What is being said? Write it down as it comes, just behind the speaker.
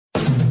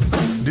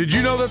Did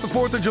you know that the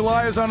 4th of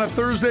July is on a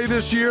Thursday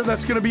this year?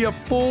 That's going to be a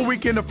full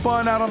weekend of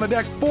fun out on the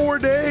deck, 4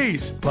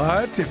 days.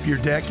 But if your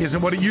deck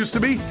isn't what it used to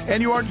be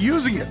and you aren't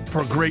using it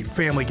for great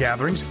family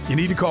gatherings, you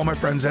need to call my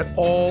friends at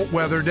All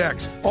Weather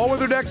Decks. All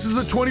Weather Decks is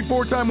a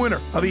 24-time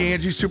winner of the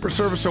Angie Super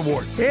Service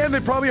Award. And they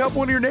probably help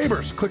one of your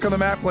neighbors. Click on the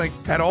map link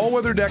at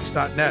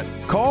allweatherdecks.net.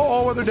 Call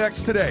All Weather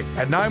Decks today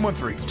at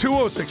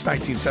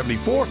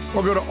 913-206-1974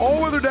 or go to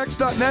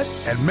allweatherdecks.net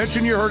and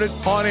mention you heard it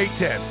on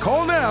 810.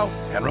 Call now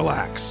and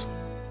relax.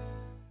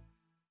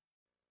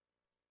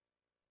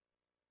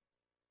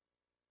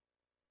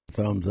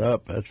 Thumbs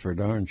up, that's for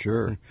darn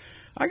sure.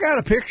 I got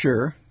a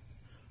picture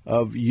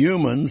of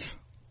humans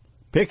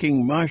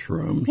picking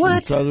mushrooms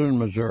in southern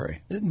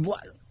Missouri.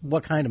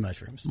 What kind of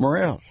mushrooms?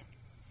 Morels.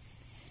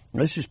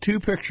 This is 2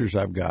 pictures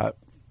I've got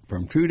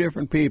from 2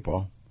 different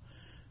people.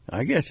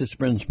 I guess it's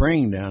been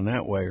spring down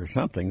that way or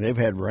something. They've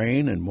had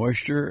rain and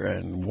moisture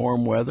and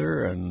warm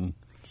weather, and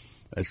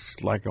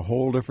it's like a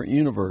whole different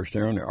universe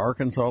there on the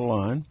Arkansas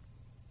line.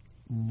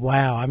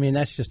 Wow, I mean,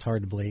 that's just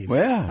hard to believe.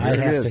 Well, I'd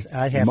have to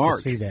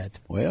see that.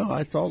 Well,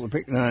 I saw the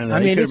picture. I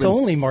mean, it's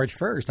only March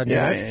 1st. I mean,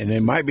 yeah, and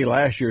it might be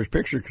last year's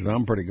picture because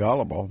I'm pretty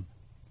gullible.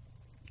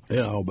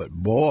 But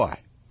boy,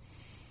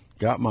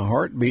 got my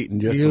heart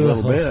beating just a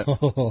little bit.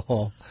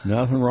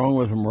 Nothing wrong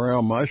with a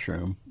morel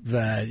mushroom.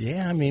 But,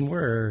 yeah, I mean,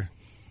 we're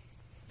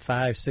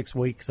 5-6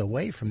 weeks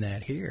away from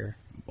that here.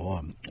 Boy,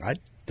 I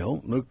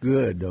don't look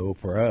good, though,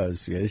 for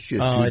us. Yeah, it's just too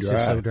dry. It's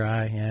just so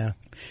dry, yeah.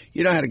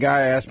 You know, I had a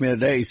guy ask me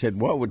today, he said,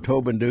 what would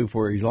Tobin do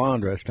for his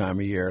lawn this time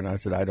of year? And I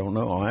said, I don't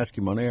know. I'll ask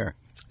him on air.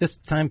 This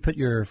time, put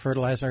your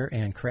fertilizer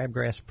and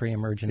crabgrass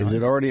pre-emergent on. Is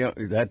it already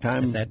that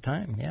time? It's that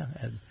time, yeah.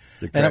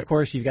 And, of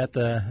course, you've got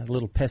the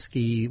little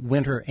pesky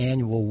winter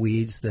annual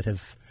weeds that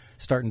have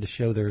starting to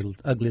show their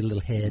ugly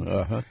little heads.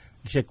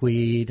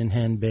 Chickweed and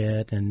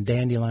henbit and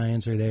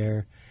dandelions are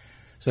there.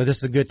 So this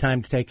is a good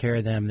time to take care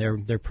of them.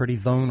 They're pretty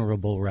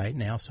vulnerable right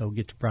now, so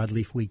get your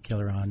broadleaf weed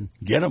killer on.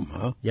 Get them,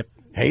 huh? Yep.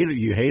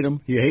 You hate them?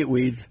 You hate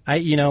weeds?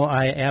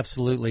 I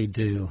absolutely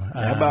do.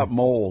 How about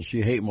moles?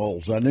 You hate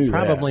moles. I knew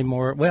probably that.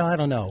 More. Well, I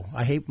don't know.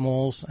 I hate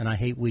moles and I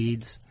hate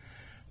weeds.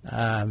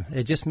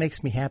 It just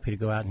makes me happy to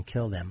go out and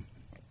kill them.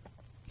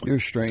 You're a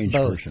strange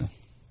Both person.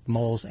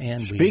 Moles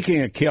and weeds.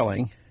 Speaking of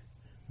killing,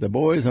 the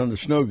boys on the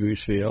Snow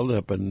Goose Field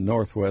up in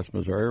northwest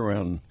Missouri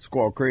around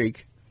Squaw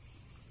Creek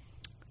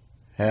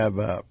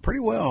have pretty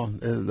well,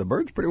 the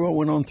birds pretty well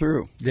went on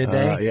through. Did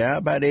they? Yeah,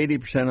 about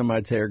 80% of them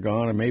I'd say are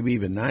gone, and maybe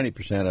even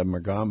 90% of them are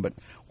gone, but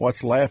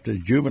what's left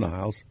is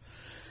juveniles.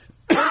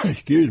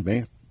 Excuse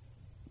me.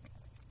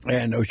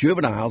 And those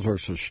juveniles are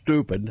so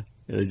stupid.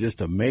 They're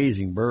just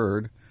amazing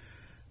bird.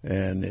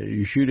 And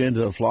you shoot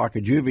into the flock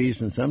of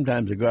juvies, and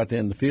sometimes they go out there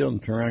in the field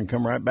and turn around and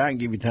come right back and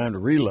give you time to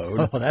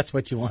reload. Oh, that's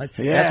what you want.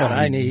 Yeah, that's what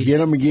I need. Get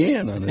them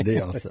again on the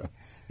deal. So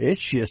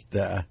it's just...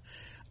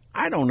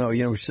 I don't know,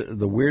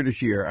 the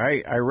weirdest year.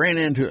 I ran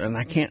into, and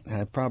I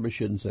probably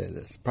shouldn't say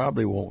this.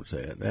 Probably won't say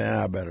it.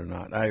 I better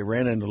not. I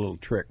ran into a little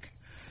trick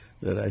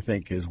that I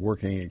think is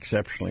working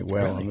exceptionally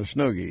well on the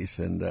snow geese.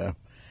 And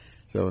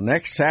so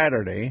next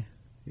Saturday,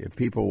 if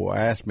people will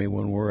ask me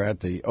when we're at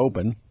the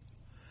Open,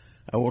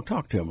 I will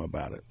talk to them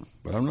about it.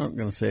 But I'm not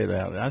going to say it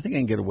out. I think I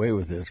can get away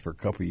with this for a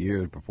couple of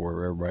years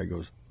before everybody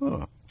goes,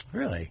 oh.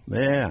 Really?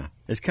 Yeah.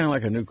 It's kind of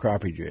like a new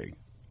crappie jig.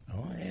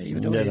 Oh, yeah, you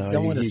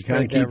don't want to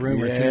spread that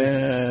rumor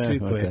too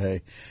quick.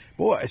 Okay.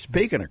 Boy,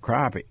 speaking of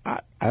crappie, I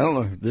don't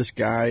know if this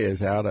guy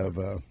is out of,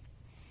 oh,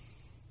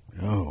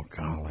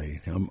 golly,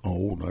 I'm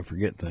old. I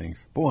forget things.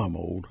 Boy, I'm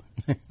old.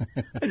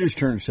 I just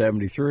turned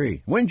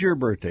 73. When's your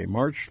birthday,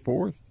 March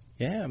 4th?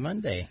 Yeah,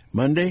 Monday.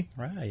 Monday?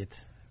 Right.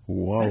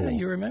 Whoa.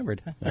 You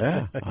remembered.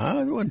 Yeah,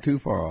 I wasn't too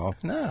far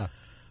off. No.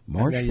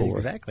 March 4th.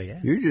 Exactly, yeah.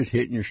 You're just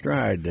hitting your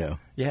stride, though.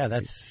 Yeah,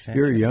 that's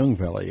You're a young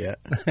fella yet.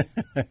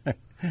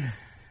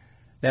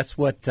 That's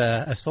what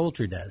a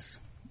soldier does.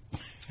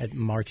 It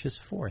marches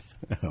 4th.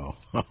 Oh.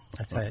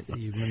 That's how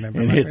you remember.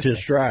 And hits his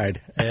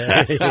stride.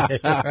 Yeah,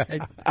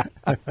 right.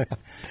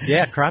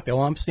 Yeah, crappie.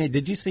 Well, I'm seeing.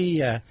 Did you see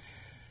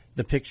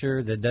the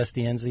picture that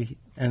Dusty Ensley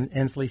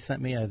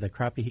sent me of the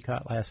crappie he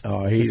caught last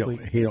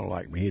week? He don't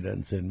like me. He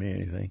doesn't send me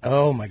anything.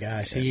 Oh my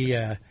gosh. He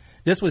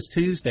this was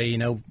Tuesday,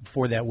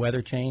 before that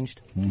weather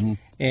changed. Mm-hmm.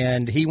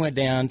 And he went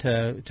down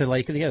to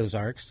Lake of the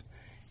Ozarks,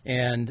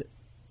 and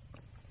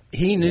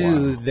he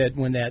knew that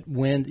when that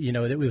wind,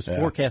 it was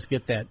forecast to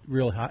get that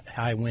real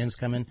high winds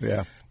coming.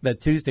 Yeah.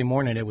 But Tuesday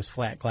morning it was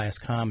flat glass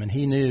calm, and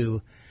he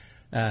knew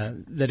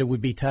that it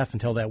would be tough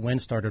until that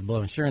wind started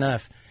blowing. Sure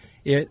enough,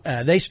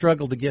 they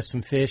struggled to get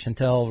some fish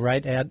until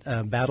right at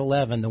about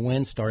 11 the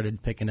wind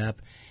started picking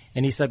up.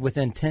 And he said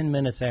within 10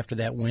 minutes after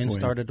that wind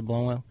started to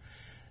blow,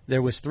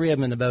 there was 3 of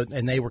them in the boat,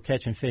 and they were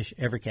catching fish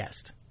every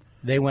cast.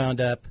 They wound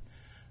up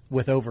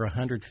with over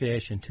 100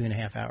 fish in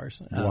 2.5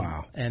 hours.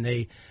 Wow. And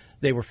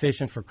they were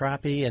fishing for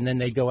crappie, and then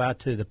they'd go out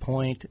to the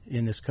point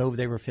in this cove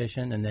they were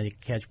fishing, and they'd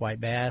catch white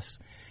bass.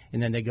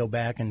 and then they go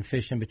back and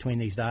fish in between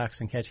these docks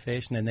and catch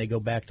fish, and then they go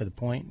back to the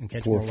point and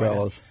catch Poor more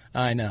fellas. whiteout.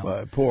 I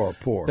know. Poor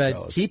But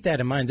fellas. keep that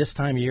in mind this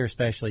time of year,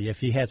 especially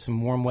if you had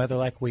some warm weather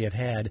like we have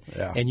had,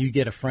 and you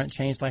get a front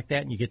change like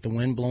that, and you get the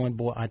wind blowing.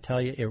 Boy, I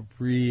tell you, it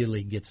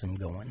really gets them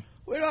going.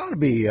 Well, it ought to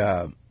be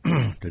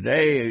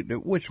today.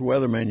 Which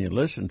weatherman you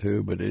listen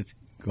to, but it's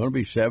going to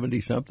be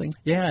 70 something.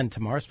 Yeah, and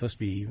tomorrow's supposed to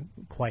be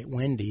quite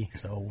windy,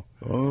 so.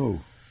 Oh.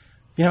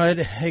 You know,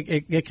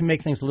 it can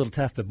make things a little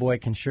tough, but boy,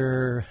 it can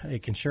sure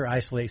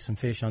isolate some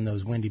fish on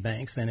those windy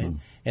banks, and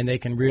they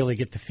can really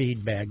get the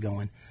feed bag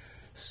going.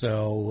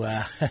 So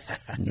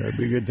That'd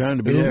be a good time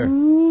to be there.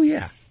 Ooh,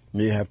 yeah.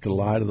 You have to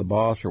lie to the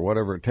boss or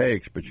whatever it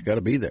takes, but you got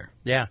to be there.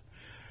 Yeah.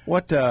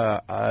 What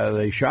are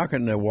they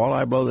shocking the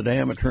walleye blow the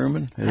dam at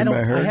Truman? I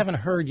haven't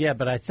heard yet,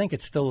 but I think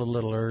it's still a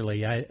little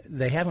early.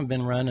 They haven't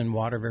been running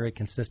water very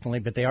consistently,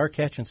 but they are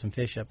catching some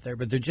fish up there.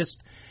 But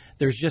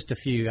there's just a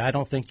few. I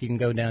don't think you can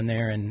go down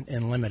there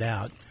and limit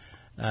out.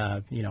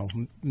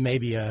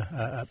 Maybe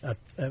a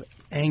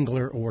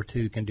angler or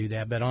two can do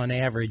that, but on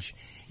average,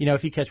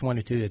 if you catch one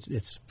or two,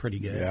 it's pretty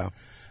good. Yeah.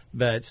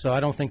 But so I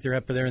don't think they're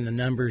up there in the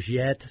numbers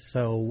yet.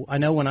 So I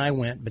know when I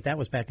went, but that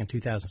was back in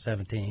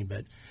 2017.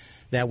 But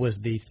that was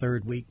the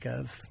third week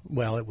of,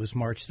 it was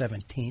March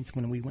 17th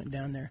when we went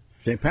down there.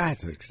 St.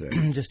 Patrick's Day.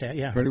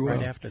 Pretty well.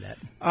 Right after that.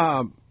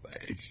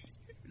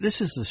 This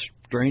is the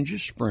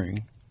strangest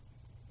spring.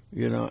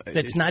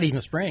 It's not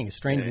even spring. It's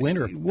strange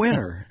winter.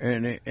 Winter,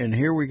 and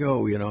here we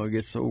go. It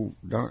gets so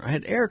darn. I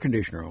had air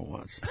conditioner on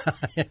once.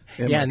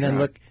 Yeah, and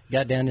then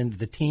got down into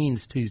the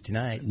teens Tuesday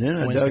night. And then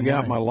I dug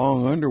out my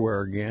long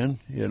underwear again.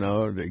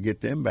 To get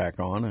them back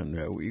on, and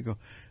you go,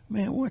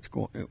 man, what's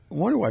going? I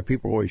wonder why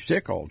people are always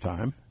sick all the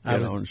time.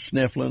 And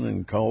sniffling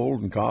and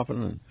cold and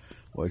coughing, and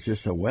it's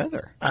just the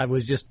weather. I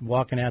was just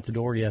walking out the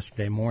door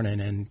yesterday morning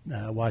and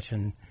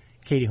watching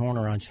Katie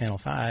Horner on Channel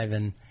 5,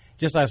 and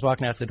just as I was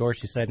walking out the door,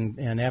 she said,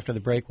 and after the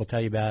break, we'll tell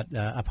you about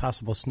a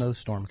possible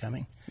snowstorm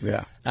coming.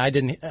 Yeah. I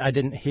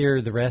didn't hear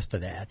the rest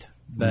of that,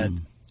 but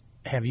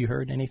have you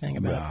heard anything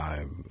about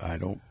it? I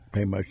don't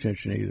pay much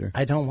attention either.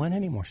 I don't want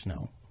any more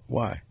snow.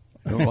 Why?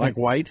 You don't like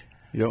white?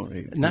 You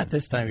don't? Not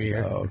this time of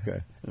year. Oh,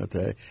 okay. I'll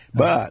tell you.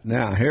 But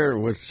now, here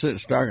was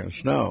starting to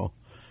snow.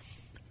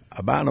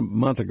 About a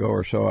month ago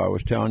or so, I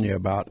was telling you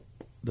about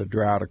the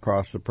drought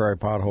across the prairie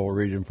pothole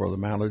region for the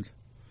mallards.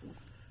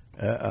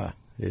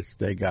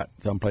 They got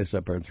someplace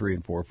up there 3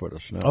 and 4 foot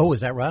of snow. Oh,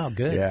 is that right?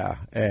 Good. Yeah,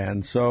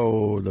 and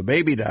so the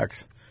baby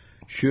ducks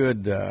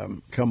should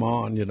come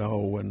on,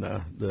 when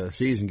the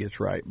season gets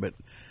right. But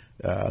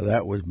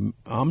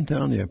I'm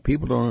telling you,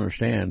 people don't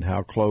understand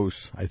how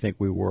close I think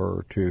we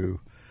were to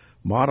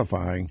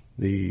modifying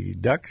the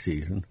duck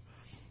season.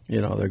 They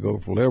go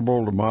from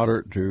liberal to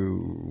moderate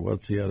to,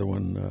 what's the other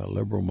one,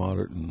 liberal,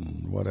 moderate,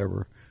 and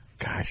whatever.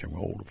 Gosh, I'm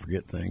old to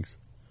forget things.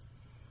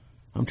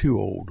 I'm too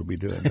old to be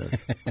doing this.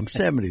 I'm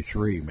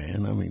 73,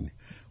 man. I mean,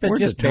 where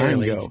did the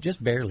time go?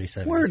 Just barely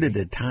 73. Where did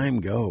the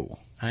time go?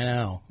 I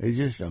know. It's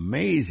just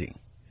amazing.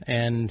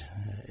 And,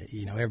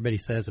 everybody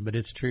says it, but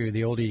it's true.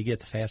 The older you get,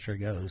 the faster it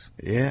goes.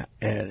 Yeah.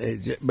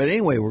 But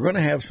anyway, we're going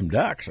to have some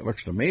ducks, it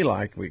looks to me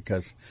like,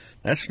 because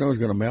that snow's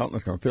going to melt and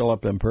it's going to fill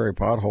up them prairie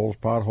potholes.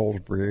 Potholes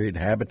create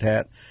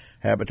habitat.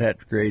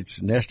 Habitat creates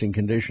nesting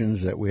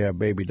conditions that we have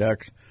baby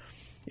ducks.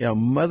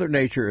 Mother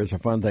Nature is a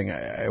fun thing,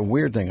 a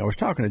weird thing. I was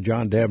talking to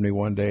John Dabney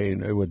one day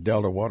with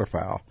Delta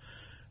Waterfowl,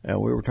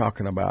 and we were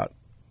talking about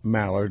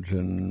mallards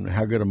and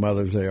how good of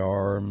mothers they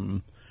are,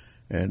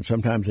 and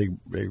sometimes they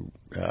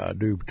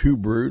do 2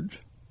 broods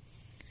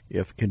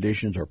if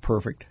conditions are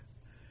perfect.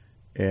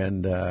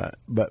 And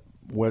but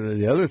what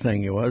the other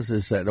thing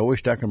is that always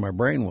stuck in my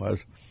brain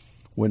was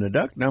when the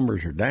duck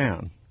numbers are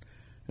down,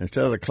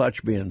 instead of the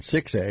clutch being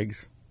 6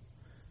 eggs,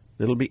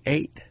 it'll be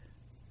 8.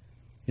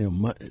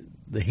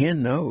 The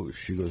hen knows.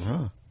 She goes,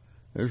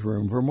 there's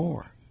room for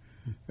more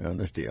on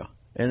this deal.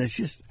 And it's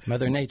just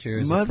Mother Nature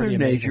is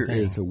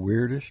the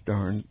weirdest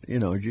darn,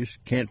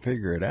 just can't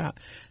figure it out.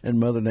 And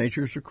Mother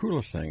Nature is the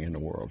cruelest thing in the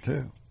world,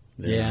 too.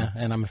 Yeah,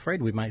 and I'm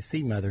afraid we might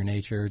see Mother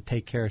Nature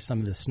take care of some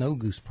of the snow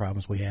goose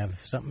problems we have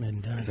if something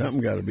isn't done.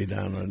 Something got to be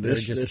done on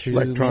this. This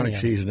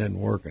electronic season isn't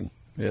working.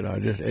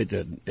 It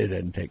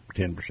didn't take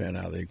 10%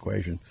 out of the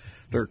equation.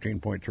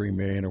 13.3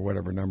 million or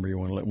whatever number you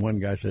want to let. One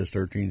guy says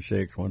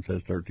 13.6, one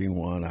says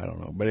 13.1, I don't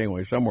know. But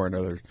anyway, somewhere or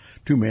another, there's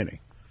too many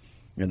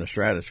in the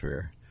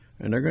stratosphere.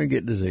 And they're going to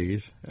get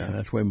disease.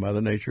 That's the way Mother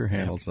Nature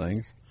handles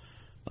things.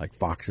 Like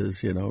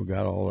foxes,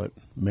 got all that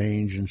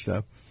mange and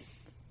stuff.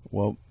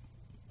 Well,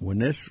 when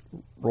this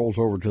rolls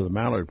over to the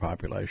mallard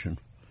population,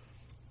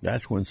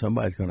 that's when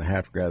somebody's going to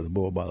have to grab the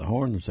bull by the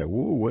horn and say,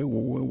 whoa,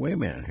 wait a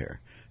minute here.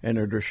 And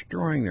they're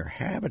destroying their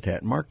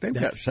habitat. Mark, they've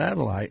got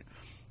satellite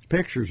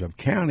pictures of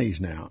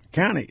counties now.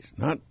 Counties,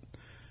 not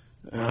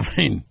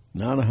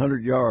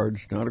 100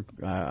 yards, not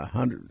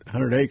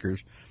 100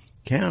 acres.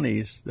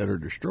 Counties that are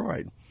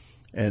destroyed.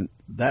 And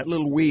that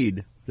little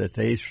weed that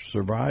they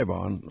survive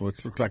on,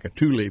 which looks like a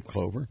 2-leaf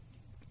clover,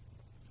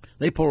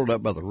 they pull it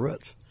up by the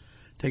roots.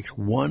 It takes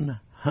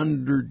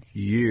 100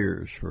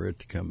 years for it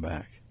to come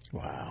back.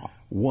 Wow.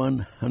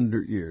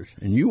 100 years.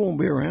 And you won't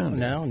be around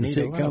No, to neither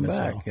see it one come of us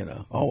back, will. you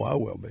know. Oh, I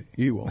will be.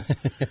 You won't.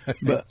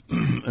 But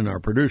and our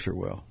producer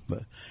will.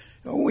 But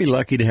aren't we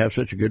lucky to have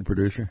such a good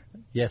producer?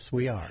 Yes,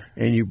 we are.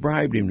 And you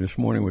bribed him this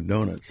morning with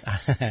donuts.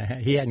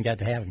 He hadn't got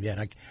to have them yet.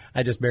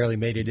 I just barely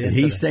made it in. And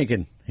he's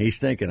thinking. I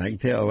can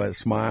tell that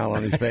smile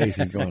on his face.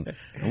 He's going,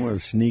 I'm going to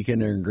sneak in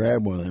there and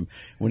grab one of them.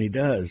 When he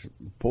does,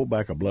 pull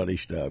back a bloody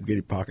stub, get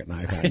his pocket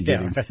knife out and get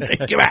him. Say,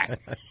 get back.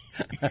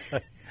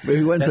 But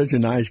he wasn't such a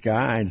nice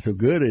guy and so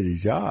good at his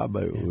job.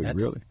 But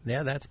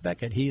that's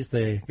Beckett. He's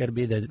got to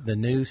be the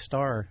new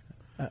star,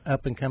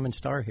 up and coming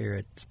star here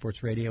at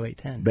Sports Radio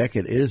 810.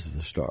 Beckett is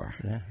the star.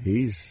 Yeah.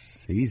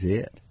 He's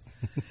it.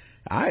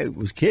 I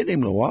was kidding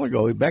him a while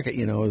ago. Beckett,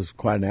 is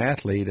quite an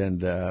athlete,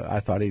 and I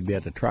thought he'd be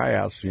at the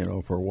tryouts,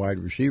 for a wide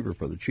receiver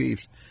for the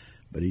Chiefs.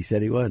 But he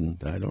said he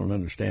wasn't. I don't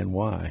understand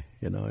why.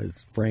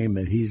 His frame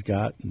that he's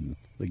got and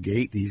the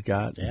gait he's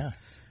got. Yeah.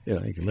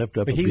 He can lift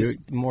up But a he's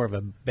big... more of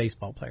a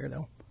baseball player,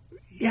 though.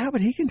 Yeah,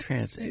 but he can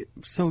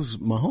so's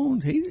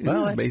Mahomes. He's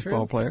a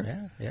baseball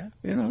player. Yeah.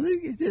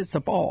 It's a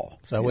ball.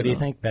 So what do you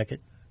think, Beckett?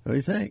 What do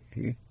you think?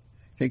 You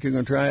think you're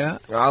going to try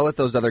out? I'll let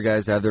those other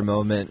guys have their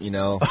moment.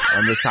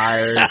 I'm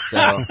retired,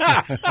 so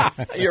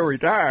You're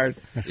retired.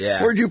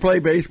 Yeah. Where'd you play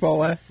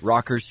baseball at?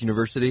 Rockhurst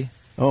University.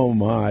 Oh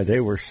my, they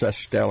were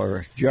such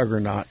stellar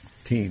juggernaut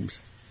teams.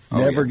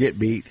 Never get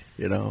beat.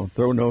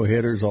 Throw no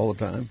hitters all the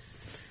time.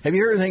 Have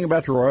you heard anything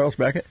about the Royals,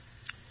 Beckett?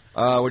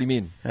 What do you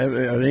mean? Are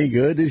they any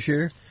good this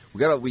year?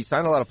 We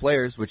signed a lot of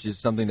players, which is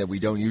something that we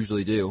don't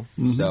usually do.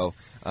 Mm-hmm. So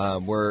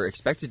we're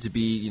expected to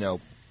be,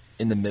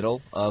 in the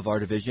middle of our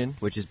division,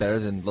 which is better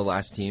than the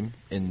last team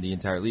in the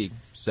entire league.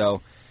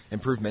 So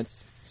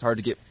improvements. It's hard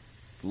to get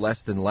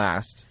less than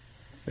last.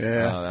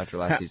 Yeah. After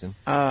last season.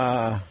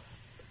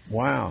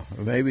 Wow.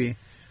 Maybe,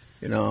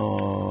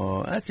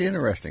 that's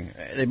interesting.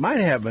 They might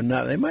have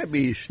enough. They might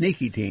be a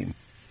sneaky team.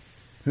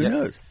 Who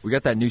knows? We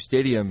got that new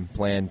stadium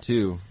planned,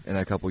 too, in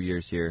a couple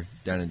years here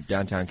down in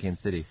downtown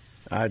Kansas City.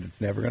 It's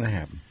never going to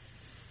happen.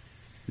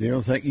 You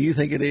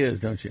think it is,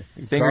 don't you?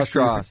 Fingers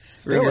crossed.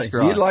 Really? Fingers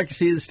crossed. You'd like to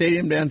see the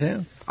stadium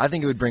downtown? I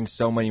think it would bring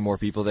so many more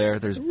people there.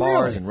 There's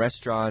bars Really? and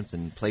restaurants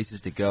and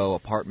places to go,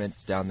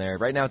 apartments down there.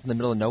 Right now it's in the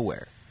middle of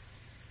nowhere.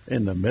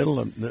 In the middle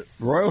of the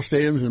Royal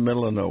Stadium's in the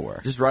middle of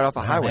nowhere. Just right off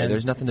the highway.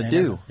 There's nothing to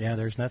do. Yeah,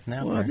 there's nothing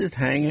out Well, there. just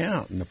hang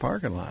out in the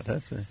parking lot.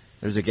 That's it.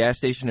 There's a gas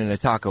station and a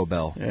Taco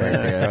Bell right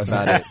there. That's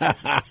about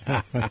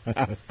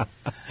it.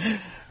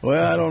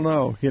 Well, I don't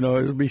know.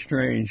 It'll be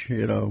strange. Are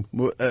they going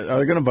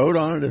to vote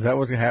on it? Is that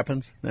what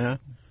happens now?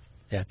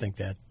 Yeah, I think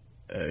that.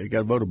 You got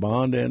to vote a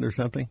bond in or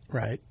something?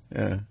 Right.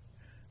 Yeah.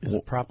 Is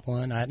it Prop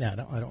 1? I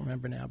don't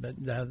remember now, but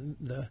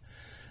the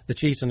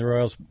Chiefs and the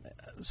Royals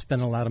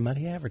spend a lot of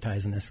money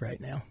advertising this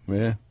right now.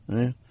 Yeah.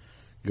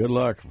 Good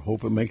luck.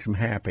 Hope it makes them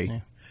happy.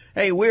 Yeah.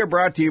 Hey, we're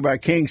brought to you by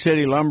King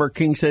City Lumber,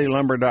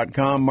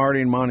 KingCityLumber.com.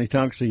 Marty and Monty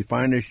Tunksy,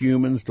 finest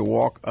humans to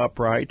walk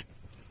upright.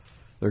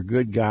 They're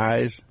good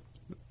guys,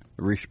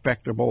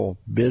 respectable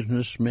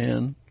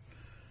businessmen.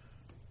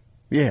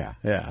 Yeah,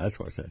 that's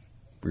what I said.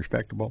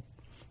 Respectable.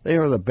 They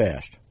are the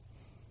best.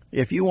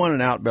 If you want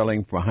an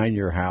outbuilding behind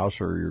your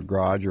house or your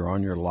garage or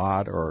on your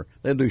lot, or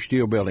they'll do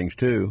steel buildings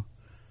too,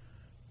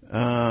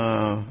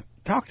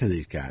 talk to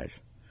these guys.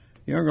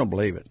 You aren't going to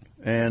believe it.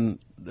 And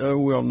they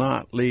will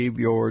not leave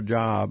your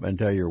job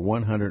until you're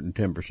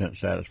 110%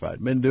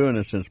 satisfied. Been doing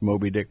this since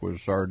Moby Dick was a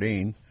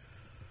sardine.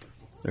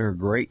 They're a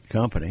great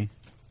company,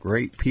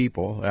 great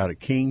people out of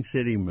King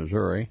City,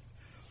 Missouri.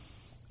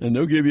 And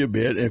they'll give you a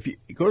bid. If you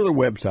go to their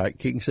website,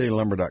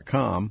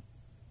 KingCityLumber.com,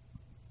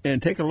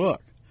 and take a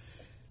look.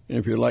 And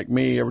if you're like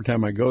me, every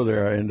time I go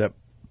there, I end up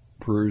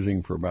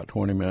perusing for about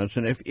 20 minutes.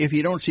 And if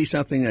you don't see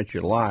something that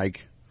you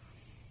like,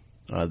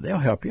 they'll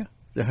help you.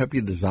 They'll help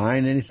you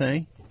design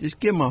anything. Just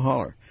give them a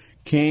holler.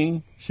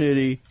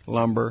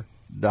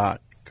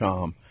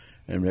 KingCityLumber.com.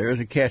 And there's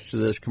a catch to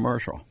this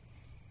commercial.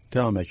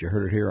 Tell them that you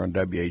heard it here on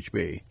WHB.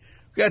 We've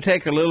got to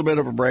take a little bit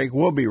of a break.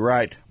 We'll be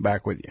right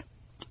back with you.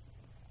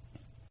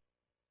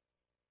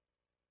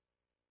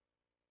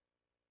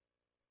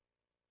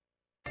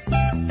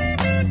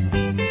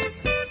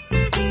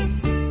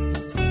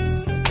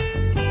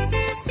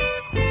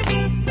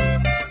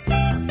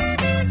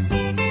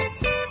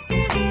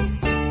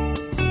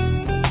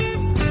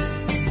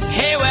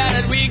 Hey,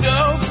 where did we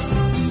go?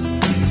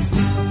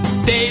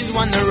 Days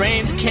when the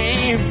rains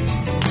came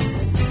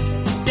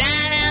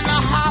down in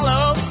the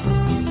hollow,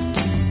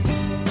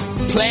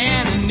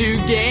 playing a new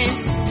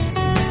game,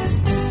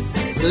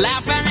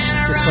 laughing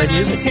and Just play running,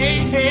 music.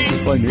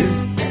 hey, Play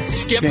music.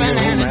 skipping Can't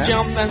go home, and Matt.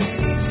 jumping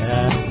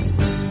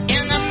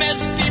in the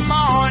misty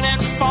morning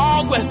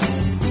fog with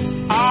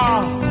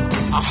our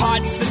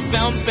hearts a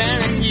thumping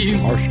and you,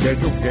 Our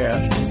scheduled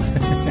guest.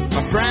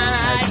 my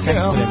brown-eyed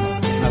girl.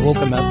 I woke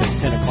him up at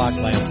 10 o'clock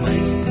last night.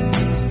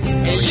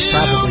 He's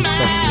probably still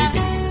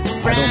sleeping.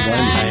 I don't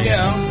blame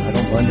him. I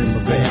don't blame him a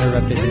I bit.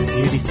 interrupted his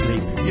beauty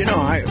sleep.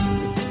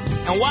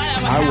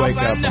 I wake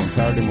up on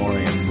Saturday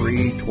morning at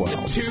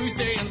 3:12.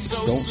 Tuesday and so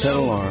Don't set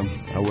slow. alarm.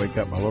 I wake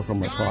up, I look on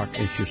my clock,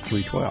 it's just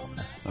 3:12.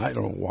 I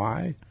don't know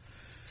why.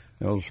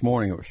 Well, this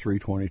morning it was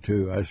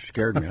 3:22. I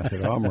scared me. I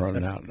said, "Oh, I'm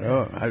running out."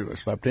 Oh, I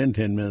slept in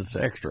 10 minutes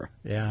extra.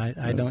 Yeah,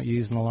 I don't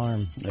use an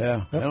alarm.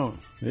 Yeah, I don't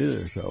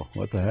either. So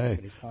what the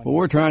heck? Well,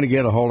 we're trying to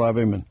get a hold of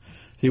him and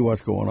see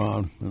what's going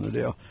on in the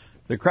deal.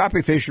 The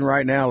crappie fishing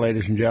right now,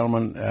 ladies and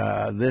gentlemen.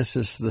 This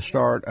is the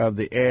start of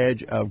the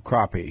edge of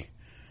crappie.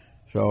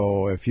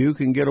 So if you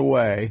can get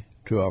away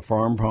to a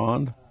farm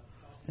pond,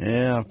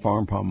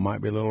 farm pond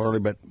might be a little early,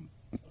 but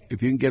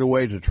if you can get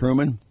away to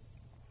Truman.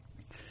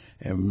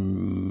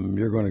 And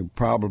you're going to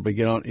probably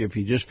get on. If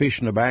you just fish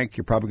in the bank,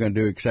 you're probably going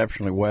to do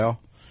exceptionally well.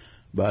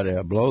 But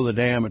below the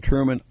dam at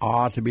Truman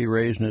ought to be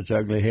raising its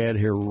ugly head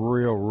here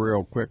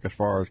real quick as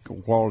far as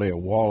quality of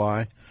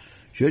walleye.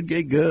 Should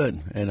get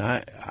good. And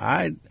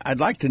I'd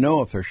like to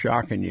know if they're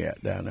shocking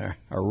yet down there.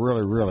 I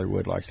really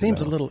would like to know. Seems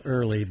a little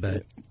early,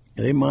 but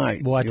they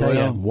might. Well, I tell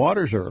you,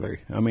 water's early.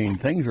 I mean,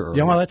 things are early.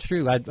 Yeah, well, that's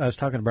true. I was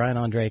talking to Brian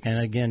on Drake, and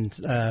again,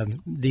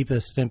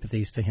 deepest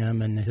sympathies to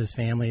him and his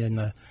family and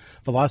the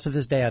loss of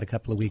his dad a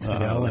couple of weeks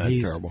ago. That's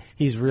and terrible.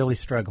 He's really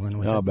struggling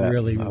with it. Bad.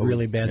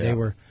 Really bad. Yeah. They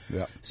were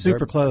Yeah.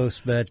 super close,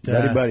 but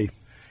buddy.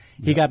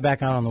 He got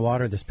back out on the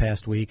water this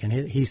past week, and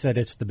he said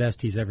it's the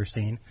best he's ever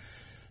seen.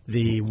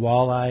 The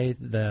walleye,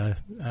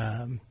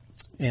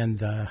 and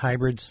the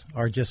hybrids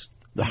are just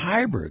The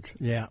hybrids.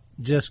 Yeah,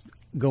 just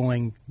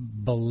going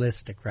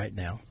ballistic right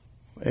now.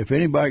 If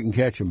anybody can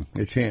catch him,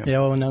 it's him. Yeah,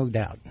 well, no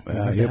doubt.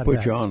 No He'll doubt put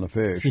about you it. on the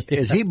fish. Yeah.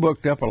 Is he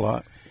booked up a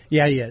lot?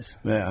 Yeah, he is.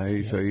 Yeah,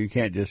 so you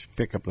can't just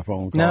pick up the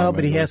phone. Call No, him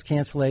but he and has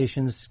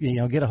cancellations.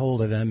 Get a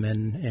hold of him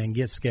and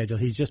get scheduled.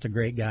 He's just a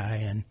great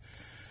guy, and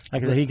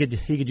like I said, he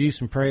could use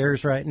some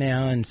prayers right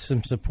now and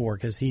some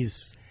support because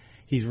he's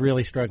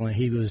really struggling.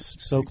 He was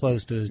so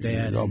close to his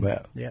dad. I'll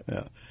bet.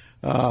 Yep.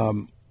 Yeah.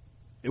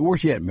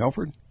 Where's he at?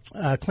 Milford?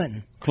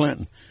 Clinton.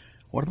 Clinton.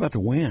 What about the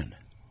wind?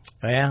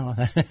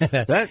 Yeah,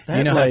 That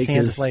you know how lake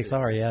Kansas is- lakes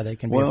are. Yeah, they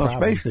can be Well, a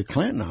problem. especially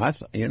Clinton.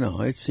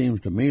 It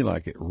seems to me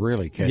like it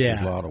really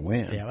catches a lot of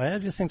wind. Yeah, well, it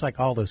just seems like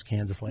all those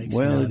Kansas lakes.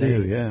 Well, they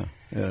do. Yeah.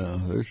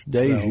 There's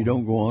days So- you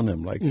don't go on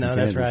them lakes. No, in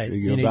that's Kansas, right.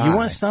 You'll You die.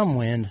 want some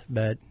wind,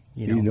 but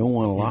You don't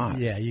want a lot.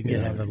 Yeah, you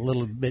can have a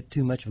little bit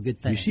too much of a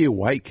good thing. You see a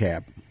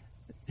whitecap.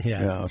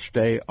 Yeah.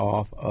 Stay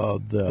off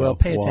of the Well,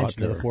 pay water.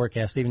 attention to the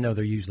forecast, even though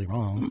they're usually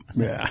wrong.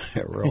 Yeah,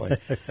 really.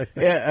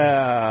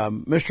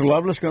 Mr.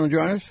 Lovelace going to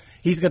join us?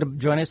 He's going to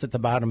join us at the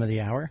bottom of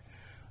the hour.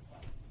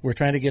 We're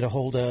trying to get a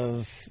hold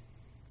of.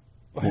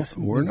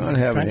 We're not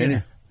having trying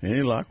to-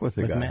 any luck with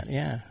the guy. Matt,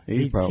 yeah, He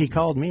he probably-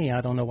 called me.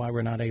 I don't know why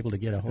we're not able to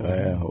get a hold of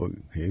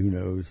him. Who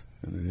knows?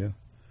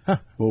 Yeah.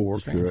 We'll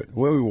work through it.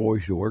 Well, we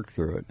always work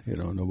through it.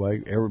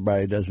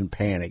 Everybody doesn't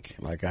panic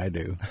like I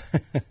do.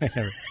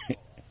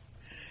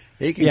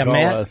 He can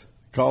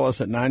call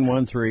us at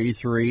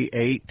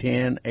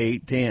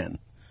 913-381-10-810.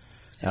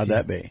 How'd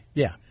that be?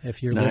 Yeah,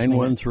 if you're listening.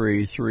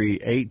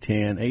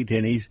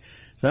 913-381-10-810. He's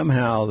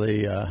somehow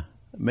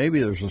maybe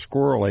there's a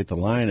squirrel ate the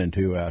line in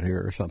two out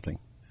here or something.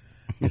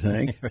 You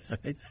think?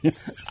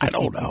 I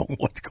don't know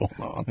what's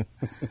going on.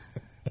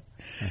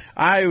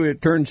 I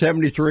turned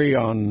 73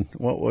 on,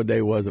 what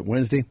day was it,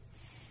 Wednesday?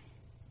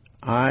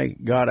 I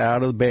got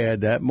out of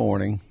bed that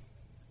morning.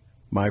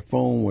 My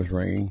phone was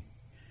ringing.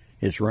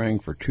 It's rang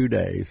for 2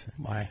 days.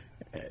 Why?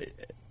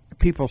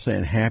 People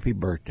saying happy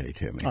birthday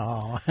to me.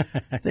 Oh,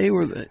 They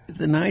were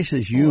the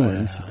nicest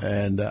humans. Wow.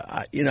 And,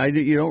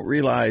 you don't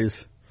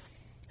realize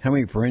how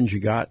many friends you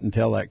got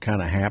until that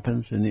kind of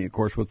happens. And, of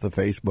course, with the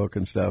Facebook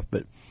and stuff.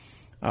 But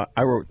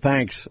I wrote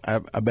thanks, I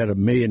bet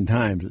 1 million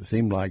times it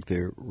seemed like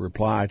to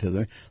reply to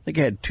them. I think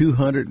I had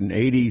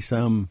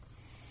 280-some,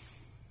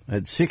 I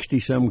had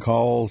 60-some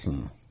calls,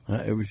 and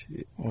it was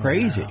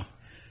crazy. Wow.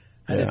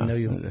 I didn't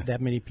know that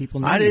many people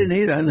knew I you. didn't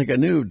either. I think I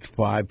knew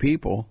 5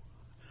 people.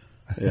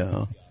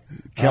 Yeah.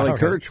 Kelly All right.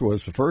 Kurtz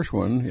was the first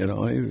one. We got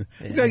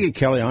to get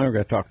Kelly on. We got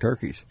to talk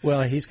turkeys.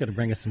 Well, he's going to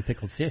bring us some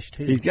pickled fish,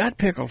 too. He's got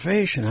pickled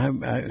fish, and I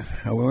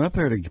went up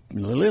there to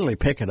literally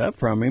pick it up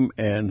from him,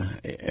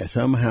 and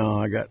somehow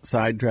I got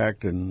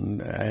sidetracked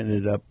and I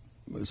ended up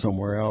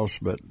somewhere else.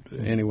 But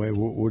anyway,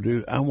 we'll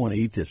do. I want to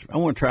eat this. I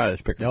want to try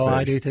this pickled fish.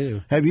 I do,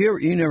 too. Have you ever?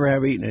 You never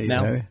have eaten it?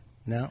 No. Have you?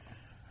 No.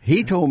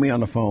 He told me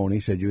on the phone. He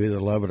said you either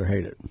love it or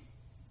hate it.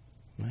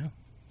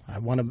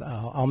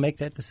 Well, I'll make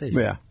that decision.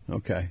 Yeah.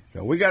 Okay.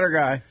 So we got our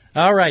guy.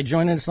 All right,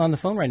 joining us on the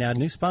phone right now,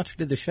 new sponsor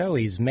to the show.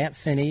 He's Matt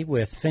Finney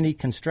with Finney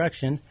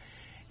Construction,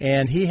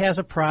 and he has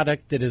a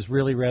product that is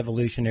really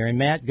revolutionary.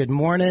 Matt, good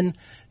morning.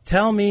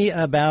 Tell me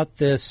about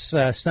this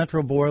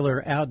central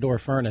boiler outdoor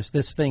furnace.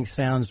 This thing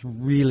sounds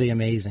really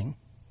amazing.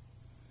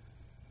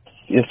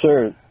 Yes,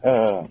 sir.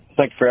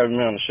 Thank you for having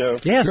me on the show.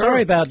 Yeah, Sure.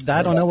 sorry about that.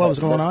 I don't know what was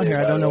going on here.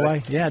 I don't know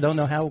why. Yeah, I don't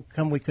know how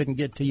come we couldn't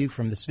get to you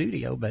from the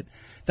studio, but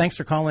thanks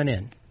for calling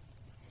in.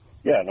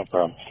 Yeah, no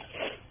problem.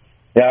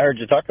 Yeah, I heard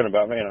you talking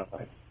about me, and I was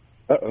like,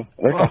 uh-oh,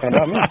 they're talking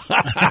about me.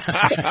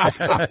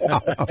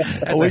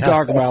 We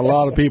talk about a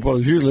lot of people.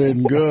 It's usually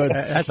isn't good.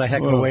 That's a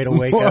heck of a way to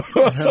wake up.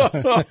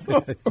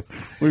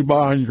 We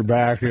behind your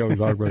back. He always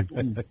talk about.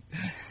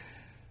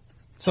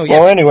 So yeah,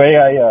 Well, anyway,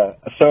 I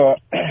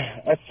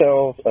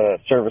sell,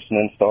 service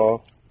and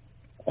install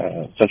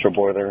central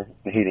boiler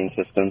and heating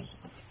systems.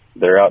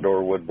 they're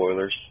outdoor wood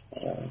boilers.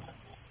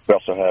 We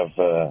also have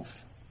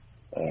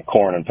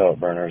corn and pellet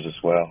burners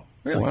as well.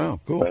 Really? Wow,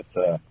 cool. But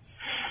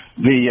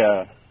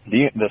the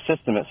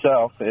system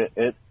itself,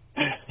 it's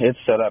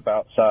set up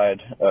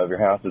outside of your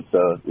house. It's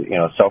a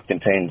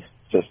self-contained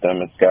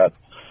system. It's got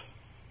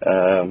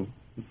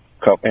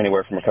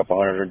anywhere from a couple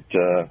hundred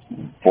to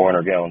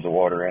 400 gallons of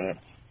water in it,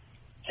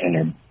 and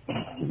you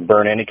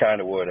burn any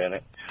kind of wood in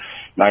it.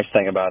 Nice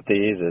thing about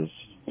these is,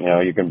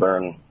 you can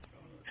burn,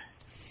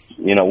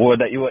 wood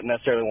that you wouldn't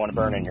necessarily want to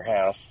burn in your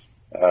house.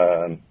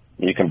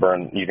 You can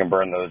burn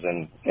those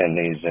in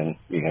these, and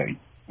even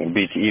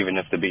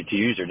if the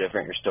BTUs are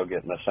different, you're still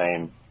getting the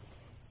same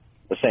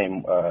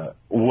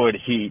wood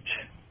heat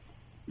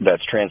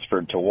that's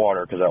transferred to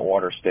water, because that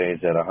water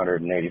stays at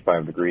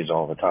 185 degrees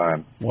all the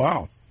time.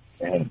 Wow.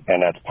 And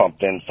that's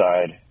pumped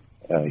inside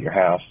your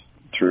house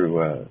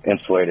through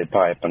insulated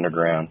pipe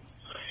underground.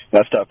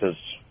 That stuff is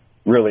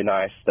really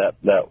nice. That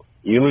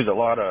you lose a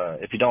lot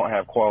of, if you don't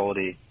have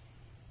quality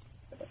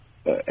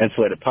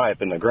insulated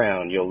pipe in the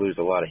ground, you'll lose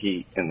a lot of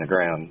heat in the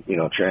ground,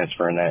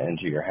 transferring that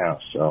into your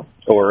house,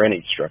 or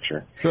any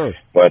structure. Sure.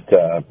 But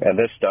and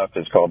this stuff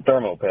is called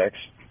Thermopex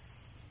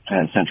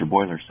and central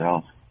boiler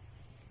cells,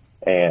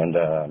 and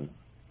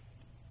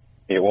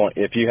it won't.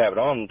 If you have it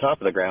on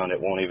top of the ground, it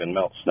won't even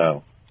melt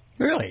snow.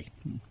 Really?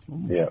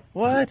 Yeah.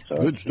 What? So,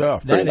 good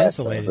stuff. That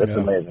insulated. It's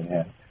amazing.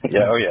 Yeah.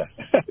 Yeah. Oh yeah.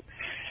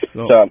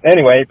 So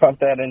anyway, you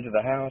pump that into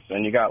the house,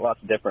 and you got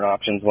lots of different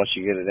options once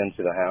you get it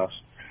into the house.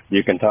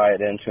 You can tie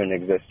it into an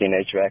existing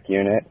HVAC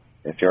unit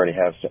if you already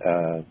have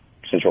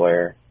central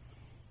air.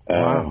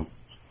 Wow.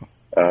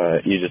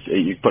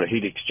 You put a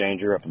heat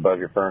exchanger up above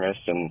your furnace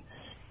and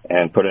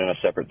put in a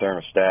separate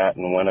thermostat,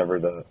 and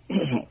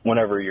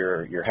whenever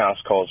your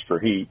house calls for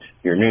heat,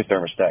 your new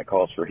thermostat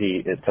calls for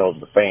heat, it tells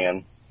the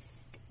fan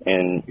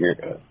in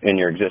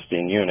your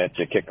existing unit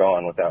to kick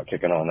on without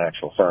kicking on the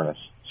actual furnace.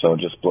 So it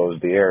just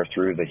blows the air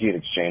through the heat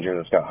exchanger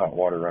that's got hot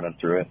water running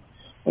through it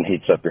and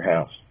heats up your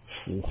house.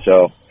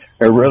 So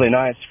they're really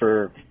nice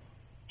for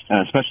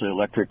especially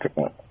electric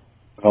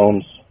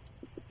homes.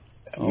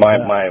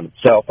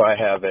 Myself, I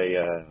have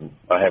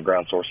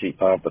ground source heat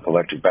pump with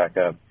electric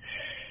backup.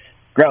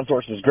 Ground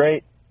source is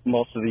great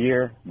most of the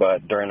year,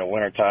 but during the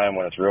winter time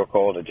when it's real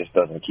cold, it just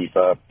doesn't keep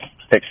up. It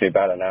takes me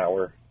about an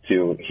hour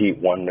to heat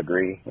 1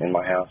 degree in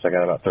my house. I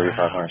got about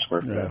 3,500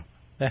 square feet. Yeah.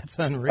 That's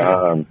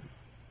unreal.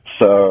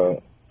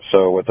 So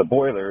with a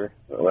boiler,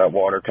 that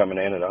water coming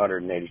in at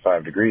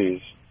 185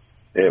 degrees,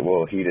 it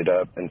will heat it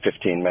up in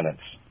 15 minutes.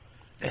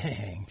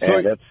 Dang.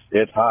 And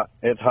it's hot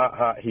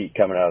heat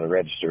coming out of the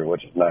register,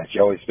 which is nice.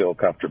 You always feel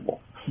comfortable.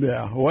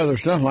 Yeah. Well,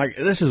 there's nothing like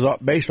this is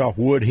based off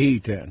wood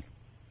heat then.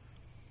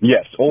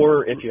 Yes,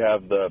 or if you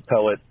have the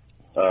pellet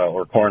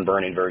or corn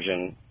burning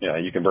version,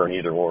 you can burn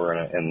either or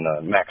in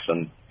the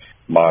Maxim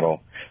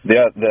model.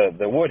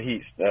 The wood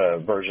heat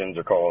versions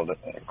are called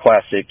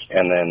Classic,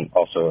 and then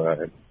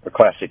also a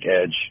Classic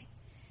Edge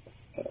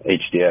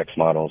HDX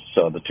models.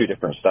 So the two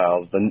different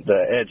styles.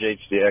 The Edge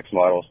HDX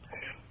models,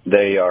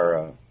 they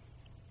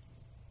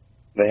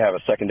have a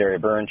secondary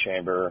burn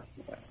chamber,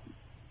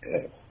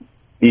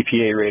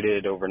 EPA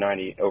rated over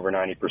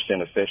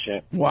 90%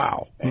 efficient.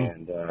 Wow.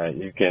 And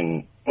you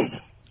can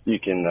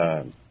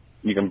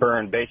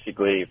burn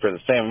basically for the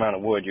same amount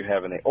of wood you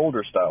have in the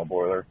older style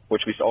boiler,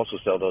 which we also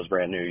sell those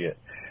brand new yet.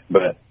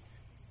 But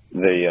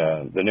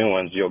the new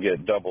ones, you'll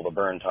get double the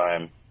burn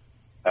time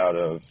out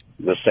of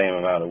the same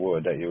amount of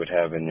wood that you would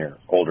have in your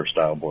older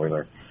style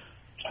boiler.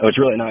 So it's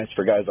really nice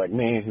for guys like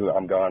me who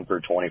I'm gone for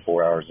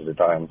 24 hours at a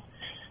time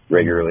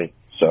regularly.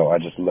 So I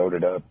just load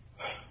it up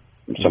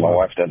so my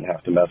wife doesn't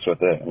have to mess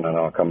with it, and then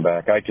I'll come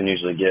back. I can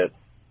usually get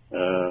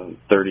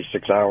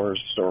 36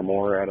 hours or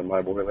more out of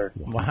my boiler.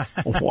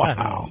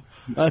 Wow.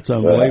 That's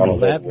unbelievable.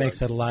 That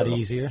makes it a lot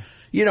easier.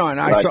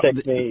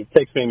 It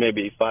takes me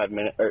maybe 5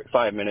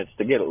 minutes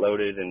to get it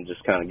loaded and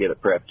just kind of get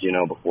it prepped,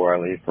 before I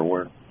leave for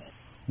work.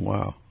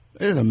 Wow.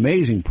 It's an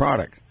amazing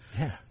product.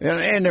 Yeah.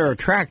 And they're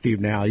attractive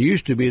now. It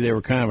used to be they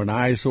were kind of an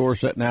eyesore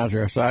sitting out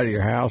the side of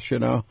your house,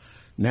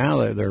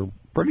 Now they're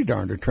pretty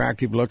darn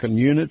attractive looking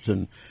units.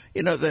 And,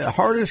 the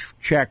hardest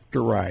check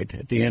to write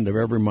at the end of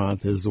every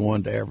month is the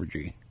one to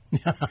Evergy.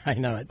 I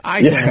know it.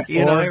 I think,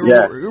 it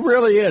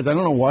really is. I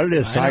don't know what it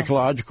is,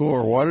 psychological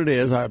or what it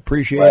is. I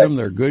appreciate them.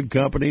 They're good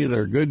company.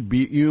 They're good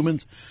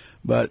humans.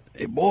 But,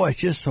 boy, it's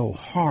just so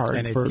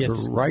hard to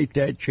write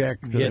that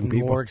check to them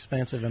people. More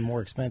expensive and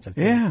more expensive.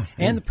 Too. Yeah.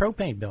 And the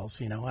propane bills,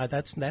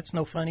 that's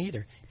no fun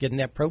either, getting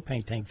that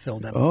propane tank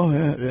filled up. Oh,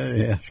 yeah.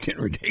 It's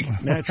getting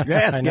ridiculous. Natural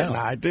gas getting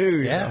high,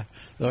 too. Yeah.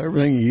 So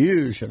everything you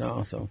use,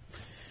 so...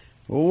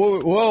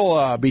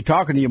 We'll be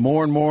talking to you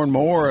more and more and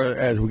more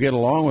as we get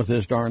along with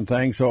this darn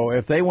thing. So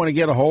if they want to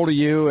get a hold of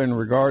you in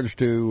regards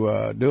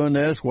to doing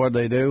this, what do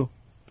they do?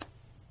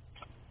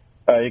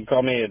 You can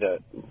call me at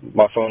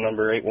my phone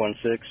number,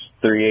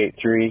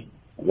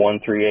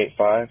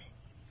 816-383-1385,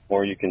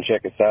 or you can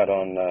check us out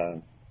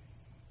on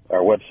our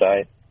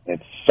website.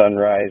 It's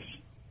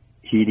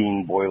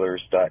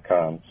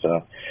sunriseheatingboilers.com.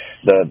 So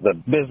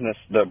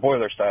the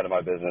boiler side of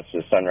my business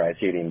is Sunrise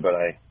Heating, but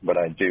I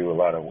do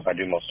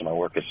most of my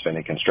work as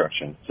Finney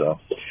Construction. So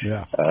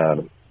yeah.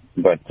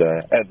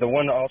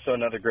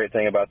 Another great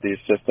thing about these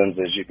systems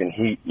is you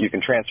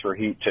can transfer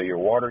heat to your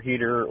water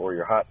heater or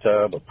your hot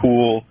tub, a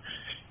pool,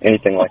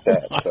 anything like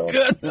that. Oh, my so,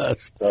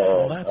 goodness.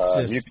 So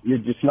That's just...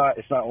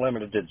 it's not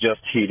limited to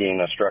just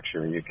heating a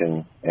structure. You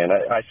can, and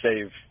I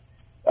save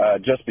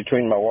just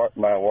between my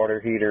water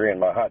heater and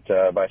my hot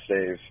tub, I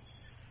save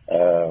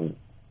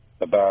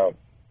about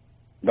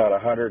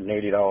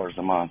 $180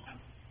 a month.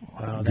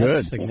 Wow, Good.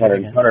 that's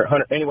significant.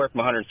 Anywhere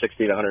from $160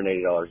 to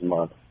 $180 a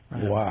month.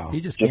 Wow.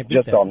 You just can't beat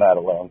Just that. on that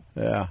alone.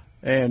 Yeah.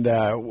 And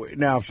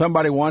now, if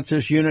somebody wants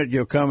this unit,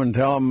 you'll come and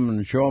tell them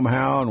and show them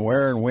how and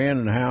where and when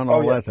and how and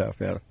all that stuff.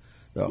 Yeah.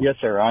 So. Yes,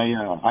 sir.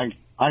 I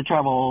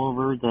travel all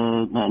over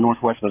the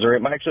Northwest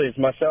Missouri. Actually, it's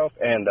myself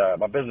and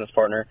my business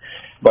partner,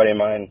 buddy of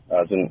mine,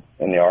 I was in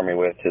the Army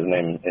with. His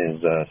name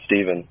is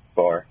Stephen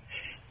Barr,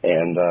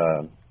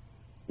 and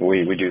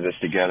we do this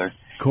together.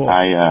 Cool.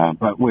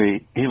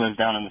 He lives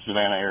down in the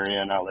Savannah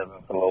area, and I live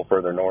a little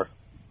further north.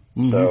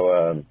 Mm-hmm.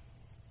 So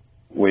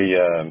we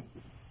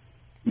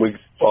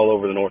all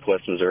over the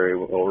Northwest Missouri,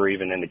 or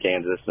even into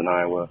Kansas and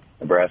Iowa,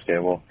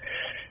 Nebraska. We'll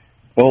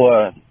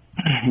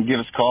give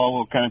us a call.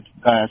 We'll kind of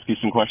ask you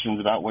some questions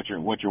about what you're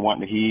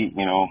wanting to heat,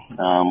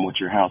 what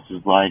your house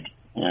is like,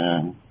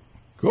 and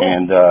Cool.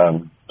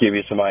 and give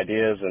you some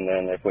ideas. And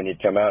then if we need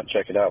to come out and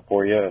check it out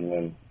for you,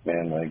 and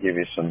give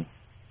you some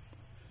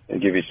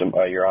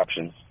your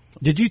options.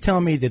 Did you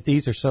tell me that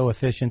these are so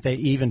efficient they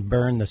even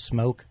burn the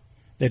smoke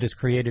that is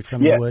created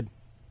from the wood?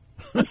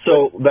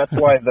 So that's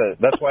why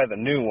the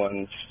new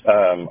ones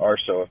are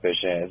so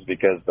efficient, is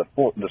because the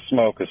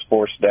smoke is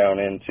forced down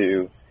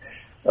into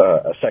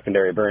a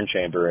secondary burn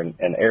chamber, and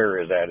air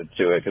is added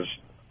to it, because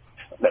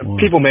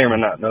people may or may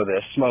not know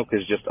this. Smoke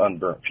is just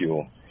unburnt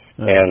fuel,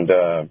 and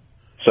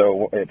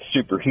so it's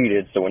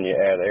superheated. So when you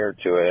add air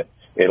to it,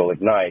 it'll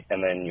ignite,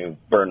 and then you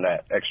burn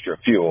that extra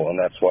fuel, and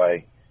that's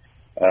why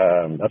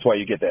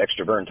you get the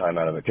extra burn time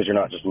out of it, because you're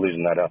not just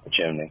losing that out the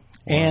chimney.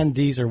 And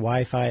these are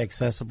Wi-Fi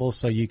accessible,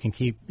 so you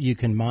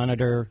can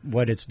monitor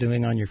what it's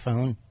doing on your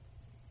phone.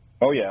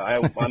 Oh yeah, I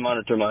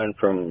monitor mine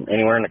from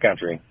anywhere in the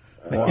country.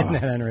 Wow. Isn't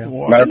that unreal?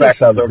 Wow. Matter of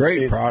fact, I was great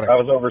overseas. product. I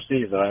was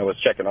overseas and I was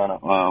checking on it.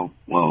 At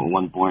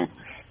one point,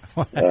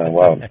 a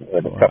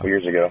couple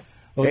years ago.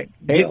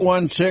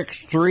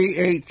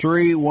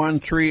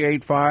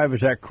 816-383-1385.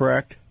 Is that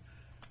correct?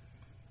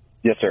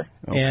 Yes, sir.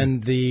 Okay.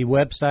 And the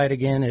website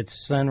again,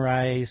 it's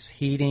Sunrise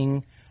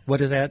Heating.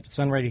 What is that?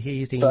 Sunrise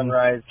Heating.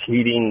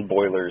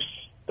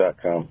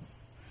 SunriseHeatingBoilers.com.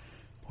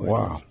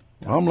 Wow.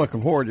 I'm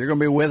looking forward. You're going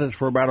to be with us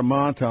for about a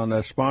month on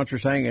the sponsor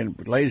thing,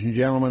 and ladies and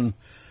gentlemen,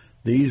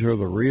 these are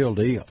the real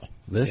deal.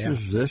 This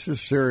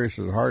is serious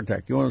as a heart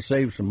attack. You want to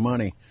save some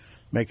money,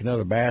 make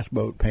another bass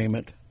boat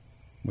payment.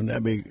 Wouldn't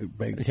that be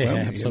big?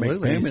 Yeah,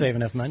 absolutely. You save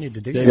enough money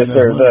to do Yes, that.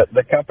 sir.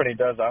 The company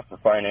does offer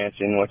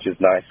financing, which is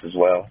nice as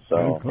well.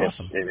 So,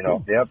 awesome.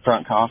 The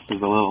upfront cost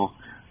is a little,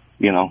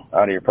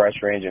 out of your price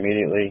range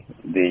immediately.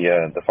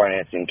 The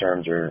financing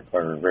terms are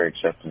very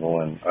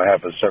acceptable, and I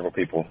have several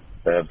people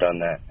that have done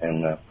that,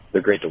 and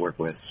they're great to work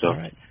with. So. All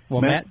right. Well,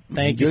 Matt,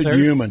 thank you, good sir.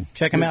 human.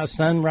 Check them out,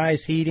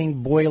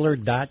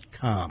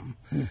 sunriseheatingboiler.com.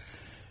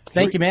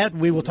 Thank you, Matt.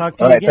 We will talk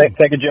to All you right, again.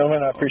 thank you,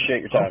 gentlemen. I appreciate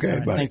your time.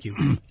 Okay, buddy. Thank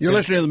you. You're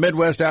listening to the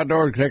Midwest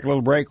Outdoors. Take a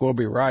little break. We'll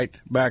be right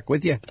back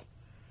with you.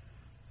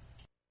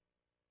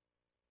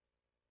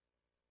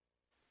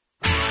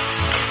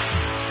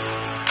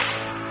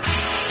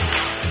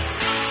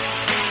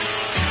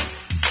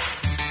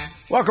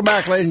 Welcome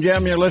back, ladies and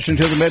gentlemen. You're listening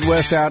to the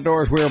Midwest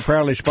Outdoors. We are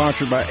proudly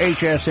sponsored by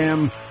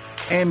HSM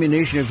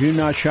Ammunition. If you've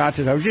not shot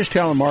this, I was just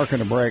telling Mark in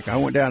the break, I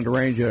went down to the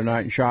range the other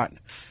night and shot,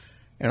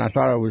 and I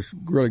thought I was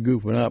really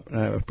goofing up, and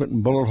I was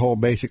putting bullet hole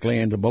basically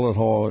into bullet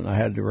hole, and I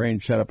had the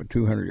range set up at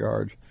 200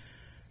 yards.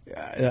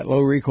 That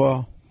low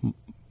recoil,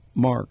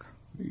 Mark,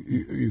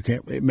 you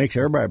can't. It makes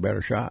everybody a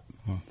better shot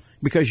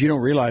because you don't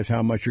realize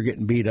how much you're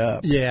getting beat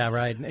up. Yeah,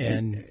 right.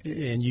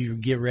 And you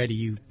get ready,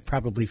 you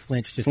probably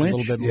flinch just a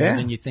little bit more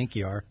than you think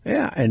you are.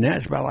 Yeah, and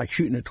that's about like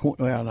shooting a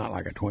not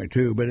like a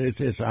 22, but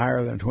it's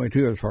higher than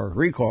 22 as far as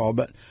recoil.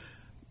 But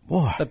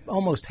boy, But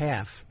almost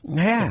half,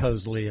 Yeah.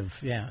 supposedly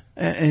of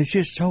and it's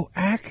just so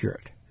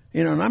accurate.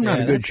 And I'm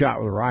not a good shot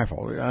with a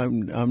rifle.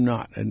 I'm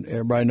not, and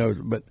everybody knows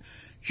it. But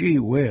gee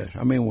whiz,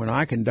 I mean, when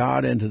I can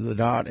dot into the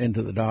dot,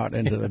 into the dot,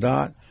 into the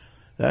dot,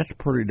 that's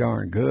pretty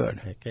darn good.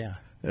 Heck yeah.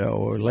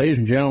 So, ladies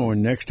and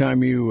gentlemen, next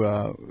time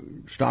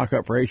you stock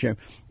up for HM,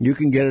 you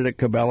can get it at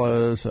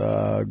Cabela's,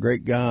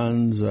 Great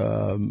Guns,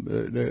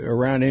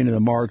 around any of the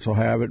marts will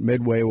have it,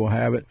 Midway will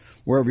have it,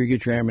 wherever you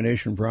get your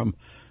ammunition from.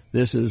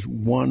 This is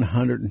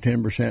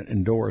 110%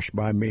 endorsed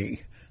by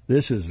me.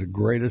 This is the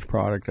greatest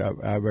product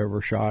I've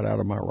ever shot out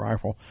of my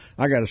rifle.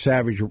 I got a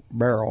Savage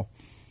barrel,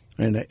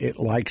 and it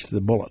likes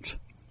the bullets.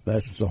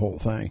 That's the whole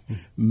thing.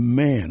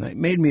 Man, it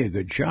made me a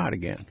good shot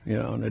again,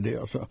 on the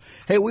deal. So,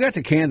 hey, we got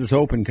the Kansas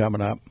Open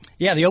coming up.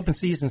 Yeah, the Open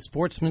Season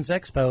Sportsman's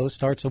Expo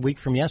starts a week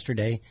from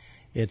yesterday,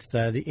 It's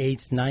the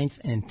 8th, 9th,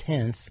 and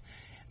 10th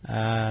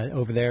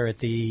over there at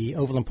the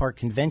Overland Park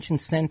Convention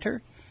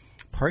Center.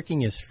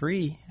 Parking is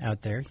free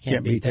out there. You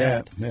can't beat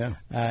that. Yeah.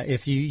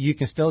 If you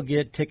can still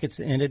get tickets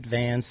in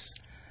advance.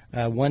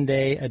 One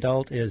day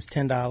adult is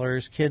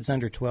 $10. Kids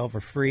under 12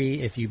 are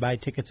free. If you buy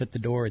tickets at the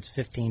door, it's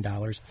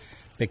 $15.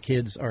 But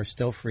kids are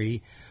still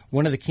free.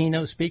 One of the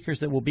keynote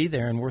speakers that will be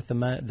there and worth the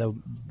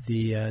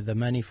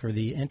money for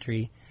the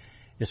entry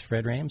is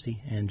Fred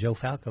Ramsey and Joe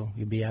Falco.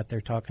 You'll be out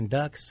there talking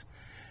ducks.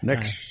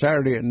 Next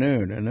Saturday at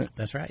noon, isn't it?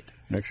 That's right.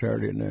 Next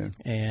Saturday at noon.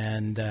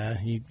 And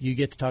you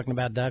get to talking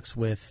about ducks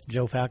with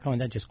Joe Falco,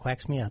 and that just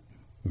quacks me up.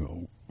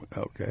 Oh,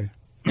 okay.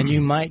 And you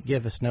might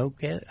give a snow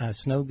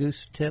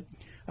goose tip.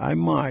 I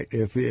might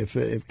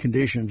if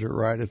conditions are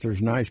right. If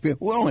there's nice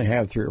people, we'll only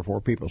have 3 or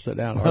 4 people sit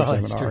down at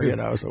our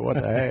seminar, So what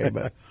the hey?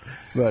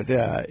 But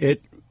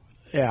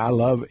I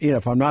love.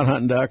 If I'm not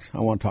hunting ducks, I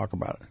want to talk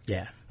about it.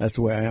 Yeah, that's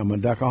the way I am. I'm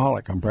a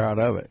duckaholic. I'm proud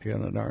of it.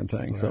 The darn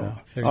thing.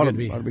 Well, so ought to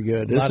be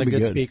good. A lot of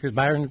good speakers.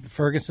 Byron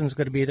Ferguson's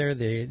going to be there.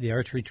 The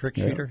archery trick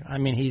shooter. I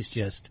mean, he's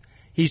just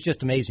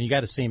amazing. You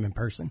got to see him in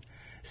person.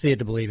 See it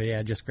to believe it.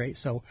 Yeah, just great.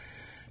 So.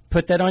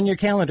 Put that on your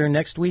calendar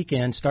next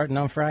weekend, starting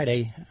on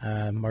Friday,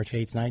 March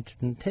 8th,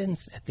 9th, and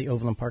 10th at the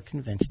Overland Park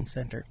Convention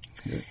Center.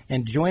 Yeah.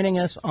 And joining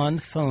us on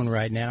the phone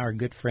right now, our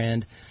good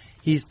friend,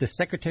 he's the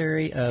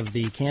Secretary of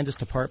the Kansas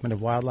Department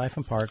of Wildlife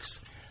and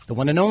Parks, the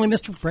one and only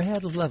Mr.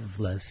 Brad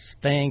Lovelace.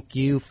 Thank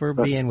you for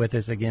being with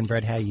us again,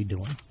 Brad. How you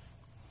doing?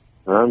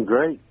 I'm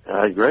great.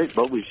 Great,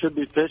 but we should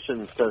be fishing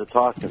instead of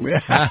talking.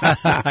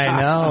 I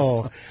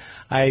know.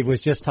 I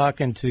was just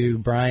talking to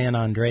Brian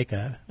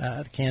Ondraka,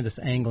 the Kansas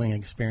Angling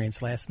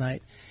Experience last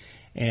night,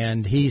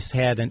 and he's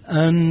had an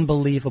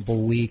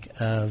unbelievable week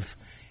of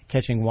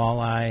catching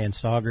walleye and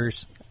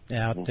saugers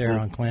out there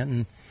on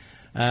Clinton.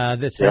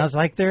 That sounds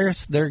like they're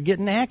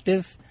getting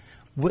active.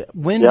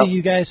 When do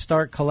you guys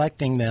start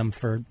collecting them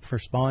for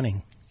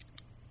spawning?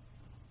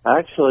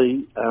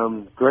 Actually,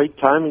 great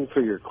timing for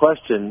your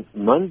question.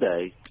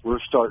 Monday, we're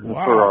starting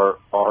for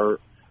our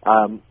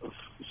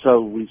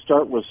so we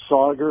start with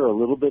sauger a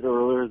little bit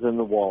earlier than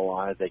the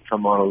walleye. They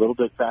come on a little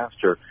bit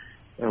faster.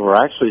 And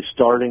we're actually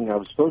starting, I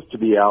was supposed to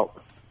be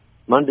out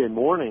Monday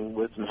morning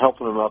with them,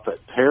 helping them up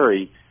at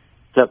Perry,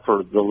 except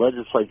for the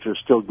legislature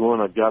still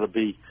going. I've got to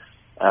be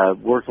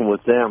working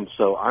with them.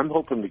 So I'm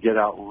hoping to get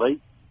out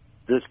late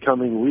this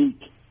coming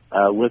week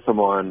with them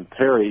on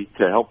Perry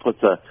to help with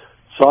the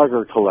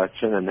sauger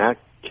collection, and that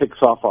kicks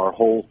off our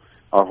whole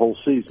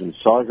season.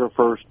 Sauger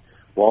first,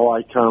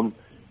 walleye come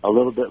a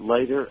little bit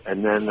later,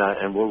 and then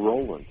and we're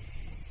rolling.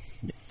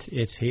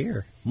 It's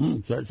here.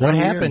 What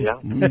happened?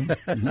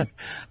 Yeah.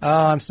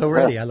 Oh, I'm so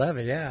ready. I love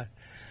it. Yeah.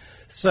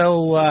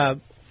 So I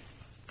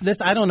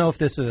don't know if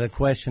this is a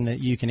question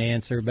that you can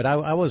answer, but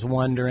I was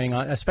wondering,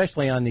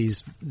 especially on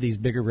these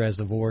bigger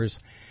reservoirs,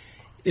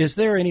 is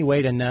there any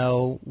way to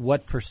know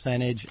what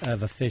percentage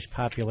of a fish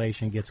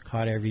population gets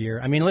caught every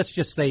year? I mean, let's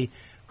just say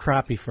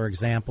crappie, for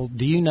example.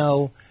 Do you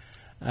know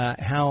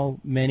how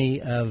many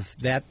of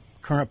that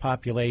current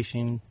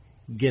population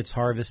gets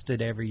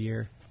harvested every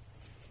year?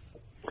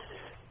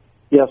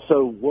 Yeah,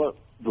 so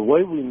the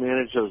way we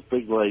manage those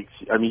big lakes,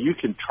 I mean, you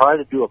can try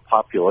to do a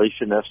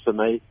population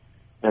estimate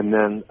and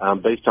then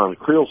based on a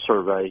creel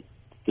survey,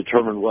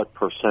 determine what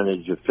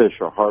percentage of fish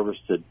are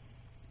harvested.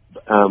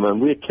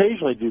 And we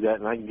occasionally do that,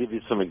 and I can give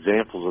you some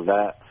examples of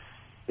that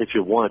if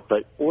you want.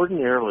 But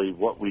ordinarily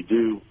what we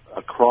do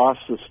across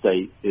the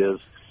state is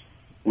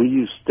we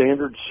use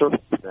standard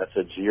survey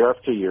methods year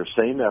after year,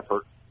 same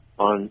effort,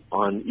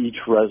 on each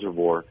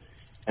reservoir,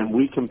 and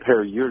we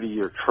compare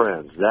year-to-year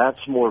trends. That's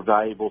more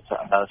valuable to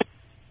us,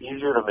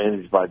 easier to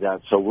manage by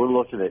that. So we're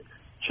looking at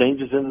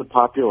changes in the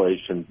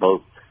population,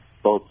 both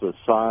the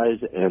size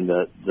and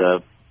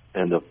the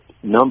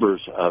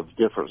numbers of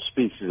different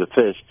species of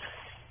fish.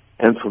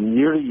 And from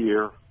year to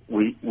year,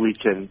 we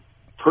can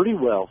pretty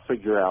well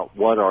figure out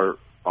what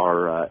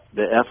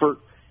the effort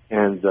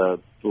and the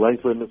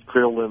length limits,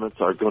 creel limits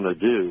are going to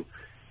do.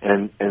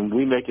 And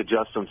we make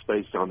adjustments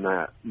based on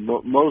that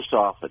most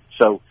often.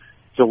 So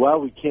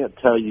while we can't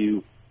tell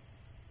you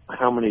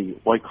how many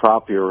white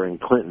crappie are in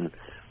Clinton,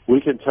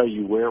 we can tell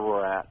you where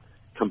we're at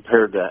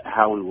compared to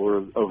how we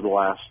were over the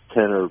last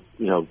 10 or,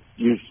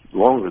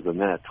 longer than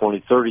that,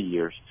 20, 30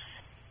 years.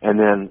 And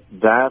then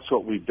that's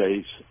what we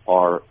base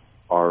our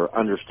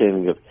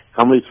understanding of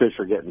how many fish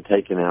are getting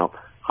taken out,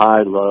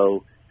 high,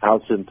 low, how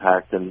it's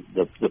impacting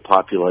the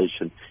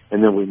population.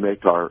 And then we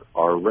make our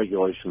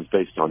regulations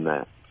based on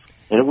that.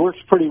 And it works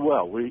pretty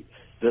well.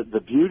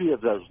 The beauty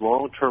of those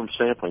long-term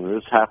sampling, and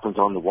this happens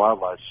on the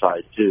wildlife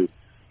side too,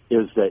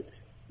 is that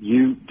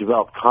you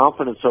develop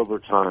confidence over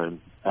time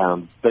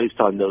based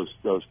on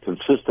those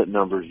consistent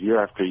numbers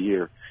year after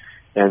year,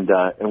 and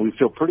we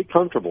feel pretty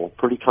comfortable,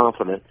 pretty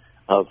confident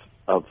of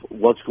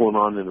what's going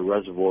on in the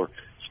reservoir,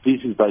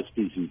 species by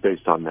species,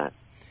 based on that.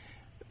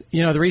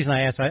 The reason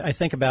I ask, I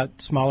think about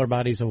smaller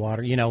bodies of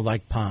water,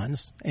 like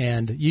ponds,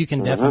 and you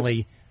can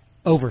definitely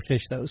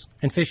overfish those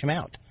and fish them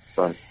out.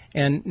 Right.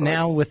 And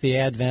now with the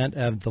advent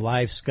of the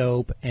live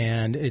scope,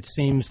 and it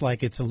seems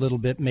like it's a little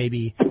bit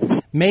maybe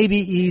maybe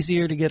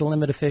easier to get a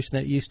limit of fish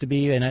than it used to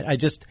be. And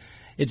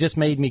it just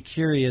made me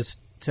curious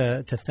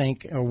to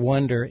think or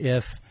wonder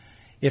if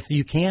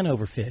you can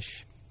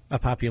overfish a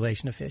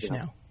population of fish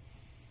now.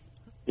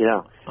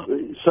 Yeah.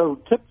 So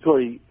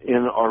typically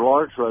in our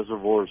large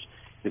reservoirs,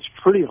 it's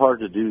pretty hard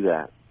to do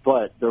that,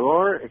 but there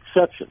are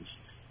exceptions.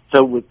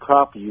 So with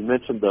crappie, you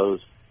mentioned those.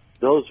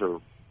 Those are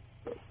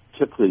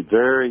typically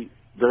very,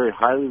 very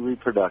highly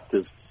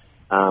reproductive,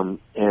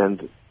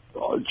 and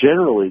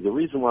generally the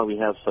reason why we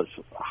have such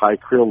high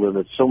creel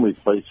limits so many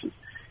places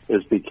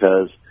is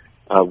because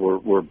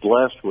we're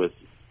blessed with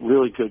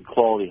really good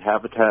quality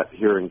habitat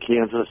here in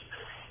Kansas,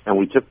 and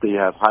we typically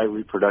have high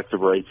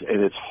reproductive rates,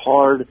 and it's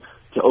hard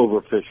to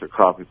overfish a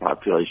crappie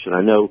population.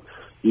 I know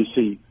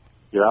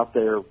you're out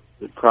there,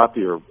 the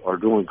crappie are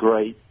doing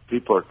great,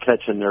 people are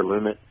catching their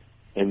limit,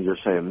 and you're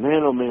saying,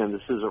 man, oh man,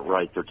 this isn't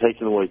right, they're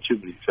taking away too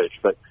many fish.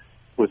 But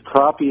with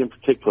crappie in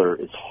particular,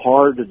 it's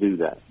hard to do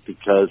that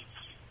because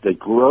they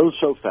grow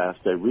so fast,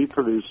 they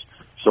reproduce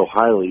so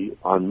highly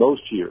on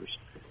most years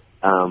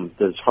that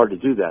it's hard to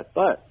do that.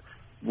 But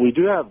we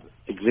do have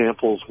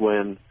examples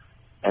when,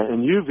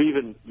 and you've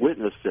even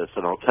witnessed this,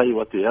 and I'll tell you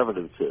what the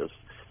evidence is.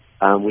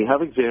 We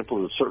have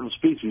examples of certain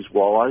species,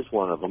 walleye is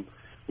one of them,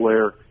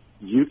 where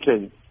you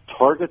can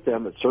target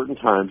them at certain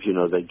times. You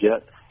know, they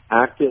get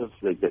active,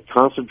 they get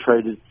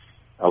concentrated,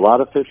 a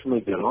lot of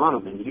fishermen get on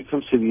them, and you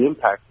can see the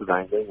impact of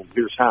that thing, and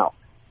here's how.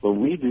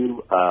 When we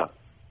do a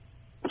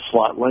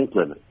slot length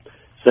limit,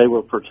 say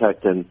we're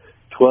protecting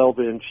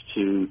 12-inch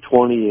to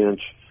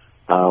 20-inch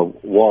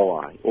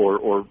walleye,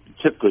 or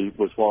typically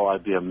with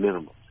walleye be a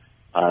minimum,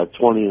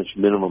 20-inch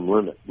minimum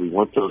limit. We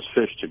want those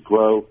fish to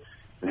grow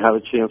and have a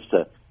chance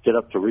to get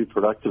up to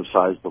reproductive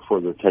size before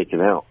they're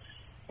taken out.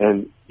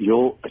 And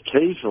you'll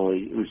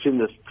occasionally, we've seen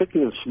this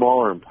particularly in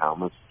smaller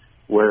impoundments,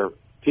 where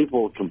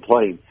people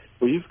complain,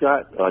 well, you've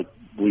got, like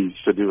we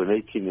used to do an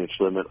 18-inch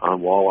limit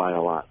on walleye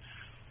a lot,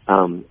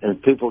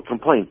 and people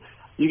complain,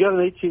 you got an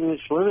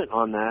 18-inch limit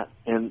on that,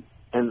 and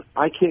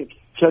I can't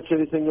catch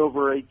anything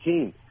over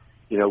 18.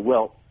 You know,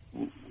 well,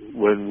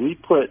 when we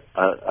put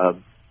a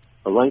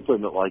length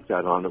limit like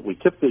that on it, we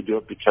typically do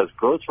it because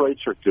growth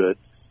rates are good,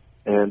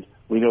 and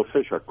we know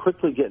fish are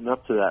quickly getting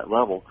up to that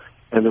level.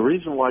 And the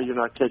reason why you're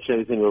not catching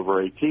anything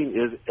over 18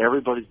 is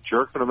everybody's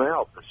jerking them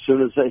out. As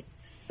soon as they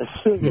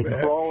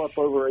crawl up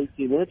over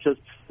 18 inches,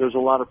 there's a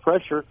lot of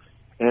pressure,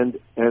 and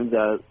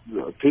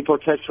people are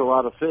catching a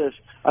lot of fish.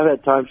 I've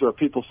had times where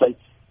people say,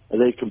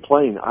 they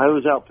complain, I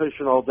was out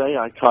fishing all day,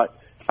 I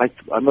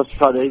must have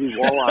caught 80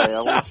 walleye, I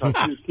only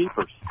caught 2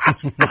 keepers.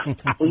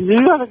 Well,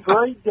 you had a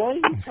great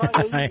day, you caught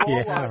 80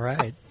 walleye. Yeah,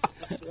 right.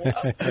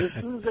 As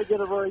soon as they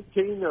get over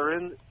 18, they're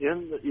in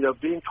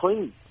being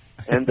clean.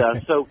 And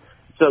so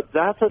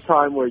that's a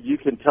time where you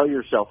can tell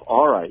yourself,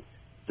 all right,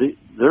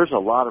 there's a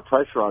lot of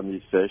pressure on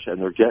these fish,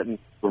 and they're getting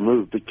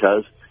removed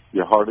because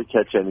you hardly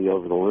catch any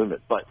over the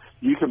limit. But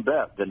you can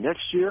bet the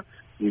next year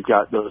you've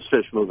got those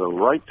fish moving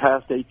right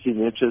past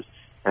 18 inches,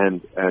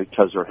 and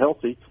because they're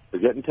healthy,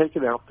 they're getting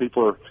taken out.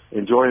 People are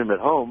enjoying them at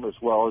home as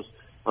well as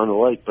on the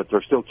lake, but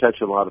they're still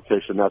catching a lot of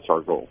fish, and that's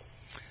our goal.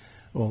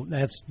 Well,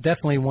 that's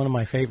definitely one of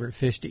my favorite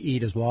fish to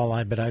eat is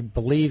walleye, but I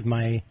believe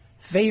my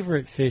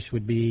favorite fish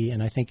would be,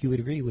 and I think you would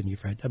agree, wouldn't you,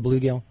 Fred, a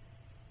bluegill?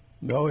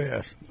 Oh,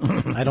 yes.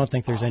 I don't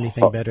think there's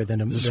anything better than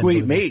a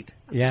sweet meat.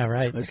 Yeah,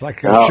 right. It's like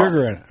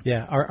sugar in it.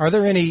 Yeah. Are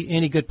there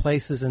any good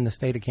places in the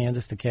state of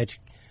Kansas to catch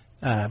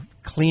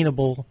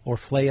cleanable or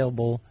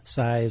flayable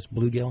size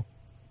bluegill?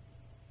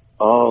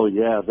 Oh,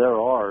 yeah, there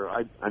are.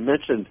 I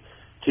mentioned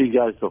to you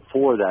guys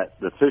before that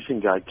the fishing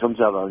guide comes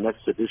out on our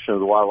next edition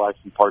of the Wildlife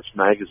and Parks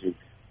magazine.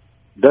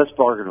 Best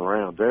bargain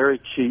around. Very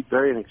cheap,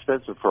 very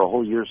inexpensive for a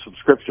whole year's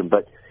subscription.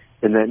 But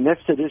in that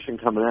next edition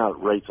coming out,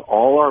 it rates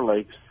all our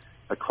lakes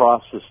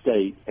across the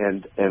state,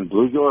 and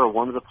bluegill are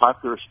one of the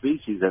popular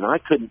species, and I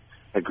couldn't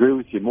agree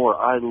with you more.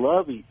 I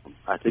love eating them.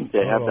 I think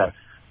they have that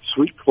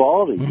sweet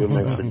quality you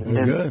mentioned.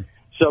 They're good.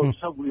 So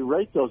we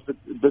rate those,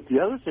 but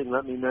the other thing,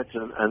 let me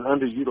mention an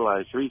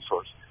underutilized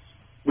resource.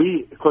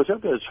 We, of course,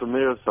 everybody's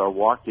familiar with our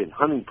walk-in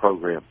hunting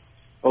program,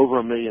 over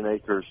 1 million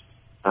acres,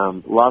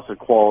 lots of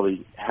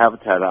quality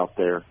habitat out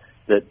there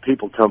that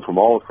people come from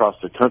all across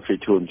the country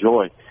to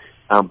enjoy.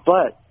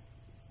 But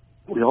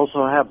we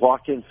also have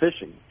walk-in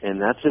fishing,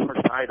 and that's in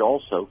our guide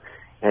also.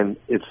 And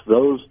it's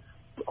those,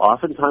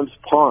 oftentimes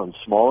ponds,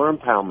 smaller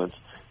impoundments,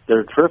 that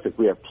are terrific.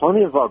 We have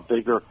plenty of our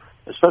bigger,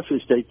 especially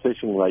state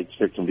fishing lakes,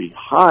 that can be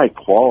high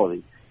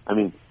quality. I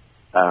mean,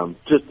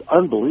 just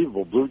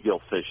unbelievable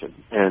bluegill fishing,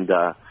 and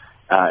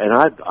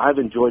I've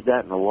enjoyed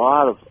that, and a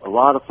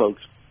lot of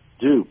folks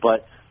do.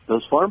 But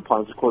those farm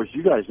ponds, of course,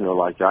 you guys know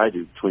like I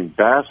do, between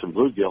bass and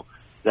bluegill,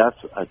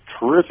 that's a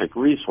terrific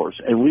resource,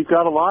 and we've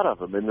got a lot of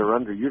them, and they're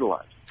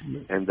underutilized.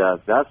 And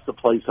that's the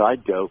place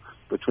I'd go,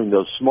 between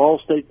those small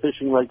state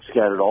fishing lakes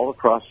scattered all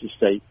across the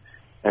state,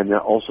 and then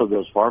also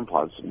those farm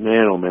ponds.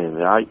 Man, oh man,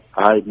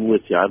 I'm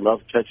with you. I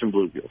love catching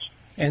bluegills.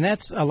 And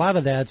a lot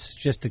of that's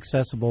just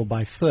accessible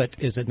by foot,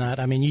 is it not?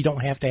 I mean, you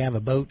don't have to have a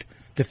boat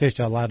to fish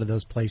a lot of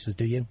those places,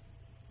 do you?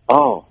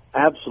 Oh,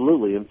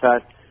 absolutely. In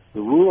fact,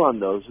 the rule on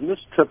those, and this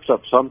trips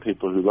up some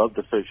people who love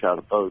to fish out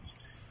of boats,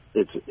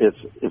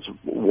 it's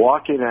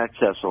walk-in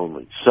access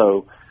only.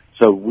 So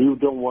we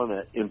don't want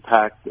to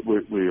impact.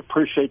 We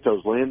appreciate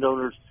those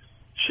landowners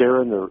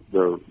sharing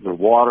their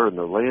water and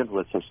their land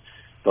with us,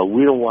 but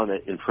we don't want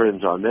to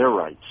infringe on their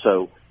rights.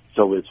 So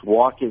it's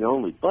walk-in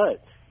only.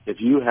 But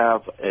if you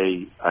have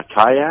a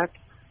kayak,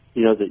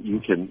 that you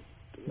can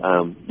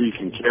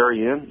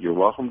carry in, you're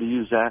welcome to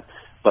use that,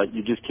 but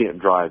you just can't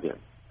drive in.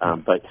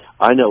 But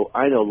I know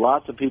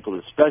lots of people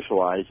that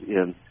specialize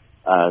in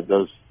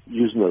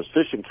using those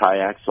fishing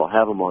kayaks. They'll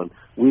have them on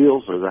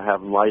wheels, or they'll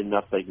have them light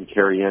enough they can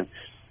carry in,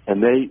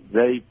 and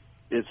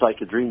it's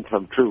like a dream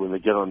come true when they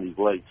get on these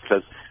lakes,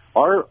 because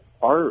our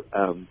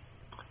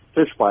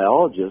fish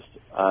biologists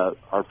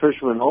are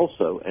fishermen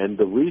also, and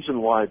the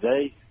reason why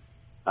they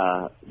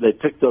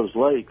pick those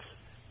lakes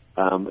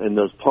and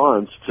those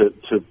ponds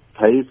to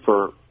pay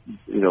for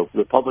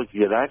the public to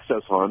get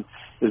access on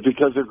is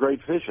because they're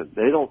great fishing.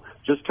 They don't,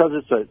 just because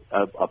it's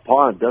a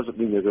pond doesn't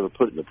mean they're going to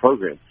put it in the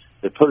program.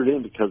 They put it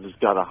in because it's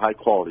got a high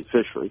quality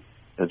fishery,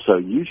 and so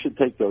you should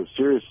take those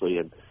seriously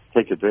and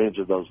take advantage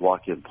of those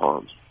walk-in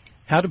ponds.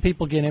 How do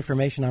people get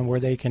information on where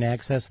they can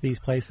access these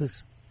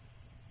places?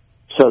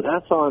 So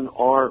that's on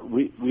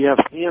we have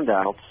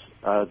handouts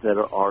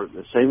that are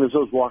the same as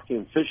those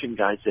walk-in fishing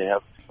guides they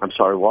have.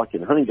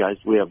 Walk-in hunting guides.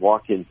 We have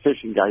walk-in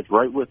fishing guides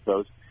right with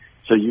those,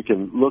 so you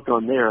can look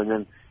on there.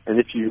 And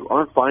if you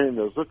aren't finding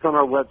those, look on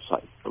our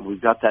website.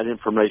 We've got that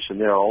information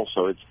there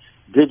also. It's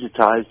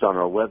digitized on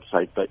our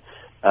website, but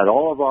at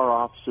all of our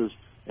offices,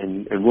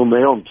 and we'll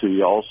mail them to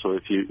you also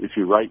if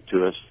you write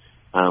to us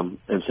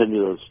and send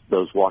you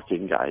those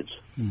walk-in guides.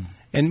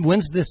 And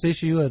when's this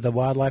issue of the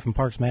Wildlife and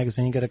Parks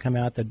magazine going to come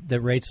out that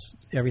rates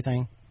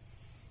everything?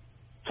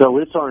 So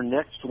it's our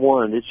next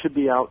one. It should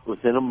be out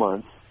within a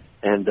month.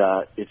 And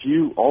if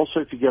you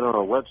get on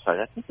our website,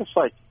 I think it's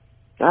like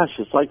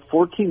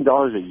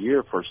 $14 a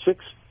year for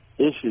 6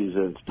 issues,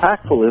 and it's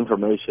packed full of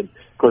information.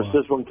 Of course,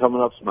 This one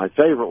coming up is my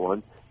favorite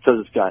one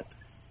because it's got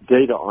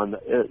data on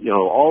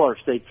all our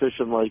state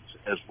fishing lakes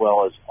as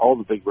well as all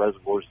the big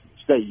reservoirs in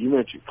the state. You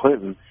mentioned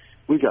Clinton.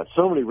 We've got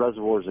so many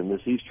reservoirs in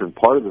this eastern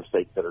part of the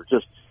state that are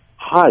just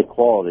high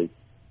quality,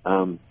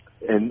 and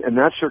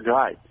that's your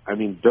guide. I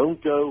mean,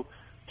 don't go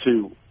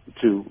to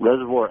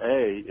Reservoir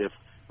A if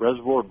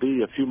Reservoir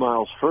B a few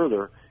miles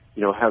further,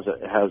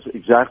 has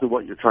exactly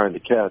what you're trying to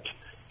catch.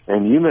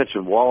 And you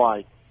mentioned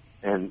walleye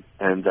and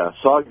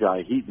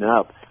saugeye heating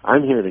up.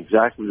 I'm hearing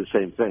exactly the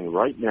same thing.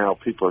 Right now,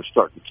 people are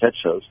starting to catch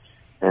those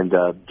and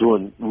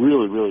doing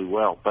really, really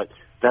well. But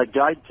that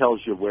guide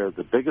tells you where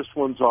the biggest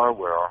ones are,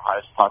 where our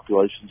highest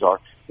populations are,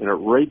 and it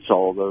rates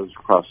all of those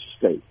across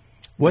the state.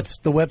 What's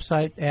the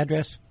website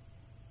address?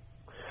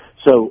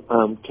 So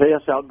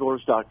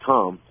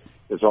ksoutdoors.com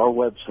is our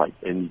website,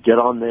 and you get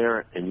on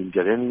there and you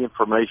get any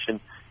information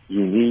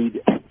you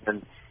need.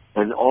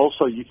 And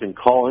also you can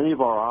call any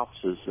of our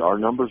offices. Our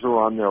numbers are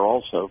on there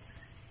also.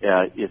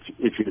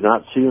 If you're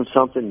not seeing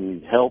something, you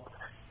need help,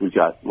 we've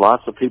got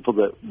lots of people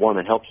that want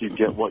to help you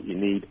get what you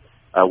need,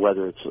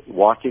 whether it's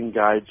walking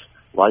guides,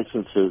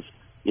 licenses,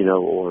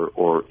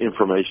 or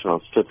information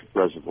on specific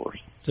reservoirs.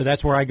 So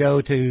that's where I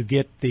go to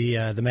get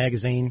the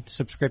magazine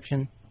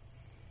subscription?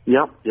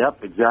 Yep,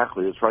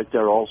 exactly. It's right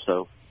there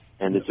also.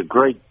 And it's a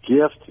great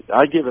gift.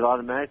 I give it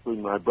automatically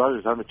to my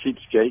brothers. I'm a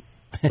cheapskate,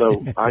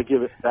 so I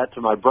give that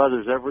to my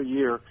brothers every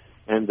year,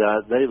 and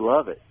they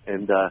love it.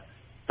 And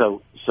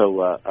so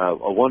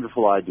a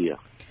wonderful idea.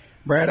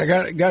 Brad, I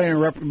got to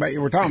interrupt you about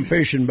you. We're talking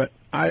fishing, but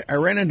I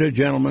ran into a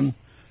gentleman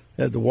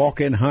that had the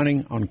walk-in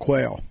hunting on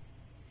quail.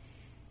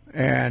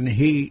 And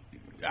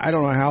I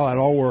don't know how that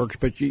all works,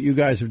 but you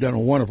guys have done a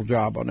wonderful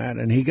job on that.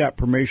 And he got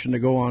permission to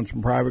go on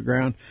some private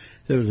ground.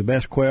 It was the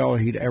best quail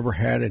he'd ever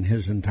had in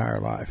his entire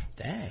life.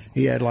 Dang.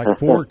 He had like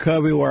 4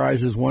 covey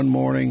rises one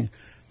morning,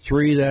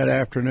 3 that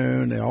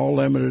afternoon. They all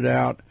limited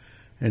out.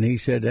 And he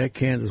said that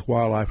Kansas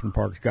Wildlife and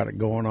Parks got it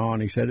going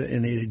on. He said,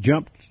 and he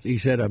jumped, he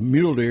said a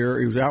mule deer,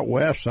 he was out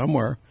west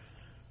somewhere,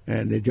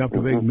 and they jumped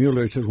a big mule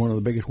deer. He says one of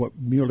the biggest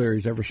mule deer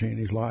he's ever seen in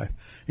his life.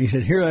 And he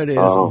said, here that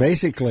is,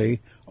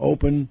 basically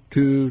open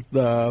to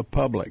the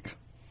public.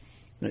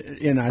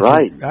 And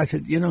I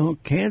said,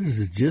 Kansas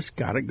has just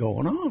got it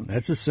going on.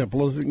 That's as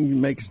simple as you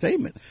can make a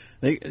statement.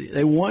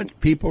 They want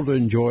people to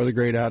enjoy the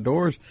great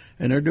outdoors,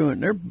 and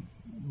they're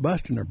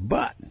busting their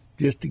butt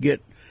just to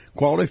get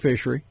quality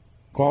fishery,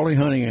 quality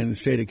hunting in the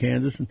state of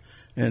Kansas.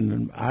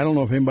 And I don't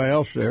know if anybody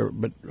else there,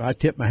 but I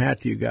tip my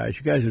hat to you guys.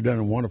 You guys have done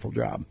a wonderful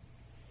job.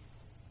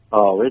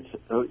 Oh,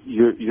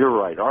 you're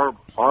right.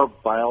 Our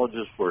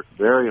biologists work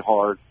very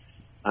hard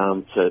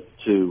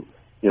to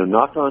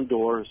knock on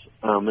doors,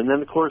 and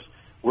then of course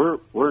we're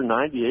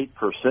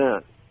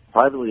 98%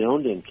 privately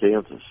owned in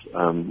Kansas,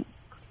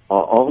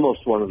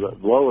 almost one of the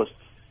lowest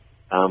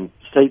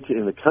states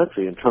in the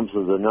country in terms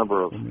of the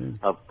number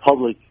of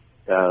public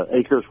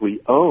acres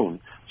we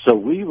own. So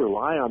we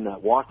rely on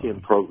that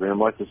walk-in program.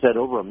 Like I said,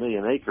 over 1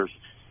 million acres,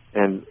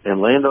 and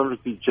landowners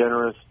be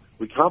generous.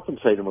 We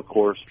compensate them, of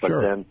course,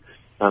 but then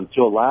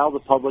to allow the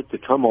public to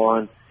come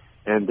on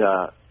and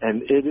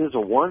it is a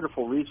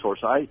wonderful resource.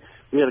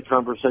 We had a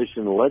conversation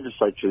in the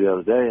legislature the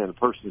other day, and a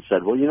person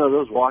said, "Well,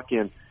 those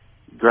walk-in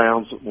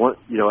grounds,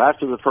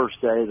 after the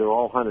first day, they're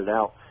all hunted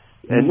out."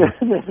 And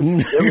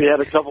then we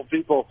had a couple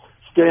people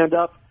stand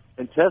up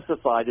and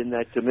testified in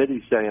that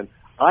committee saying,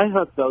 "I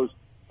hunt those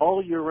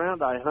all year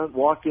round. I hunt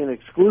walk-in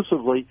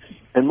exclusively,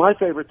 and my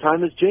favorite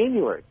time is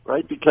January,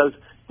 right? Because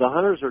the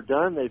hunters are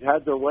done, they've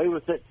had their way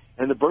with it,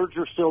 and the birds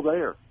are still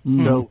there."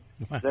 So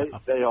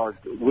they are.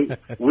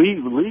 We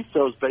release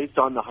those based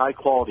on the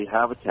high-quality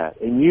habitat,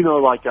 and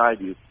like I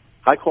do,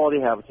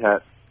 high-quality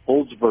habitat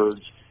holds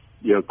birds,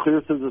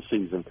 clear through the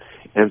season,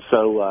 and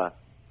so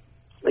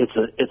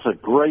it's a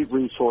great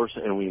resource,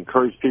 and we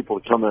encourage people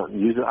to come out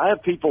and use it. I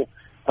have people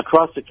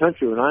across the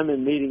country when I'm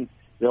in meeting.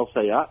 They'll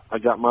say, I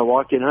got my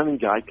walk-in hunting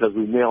guide, because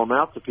we mail them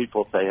out to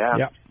people if they ask.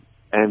 Yep.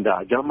 And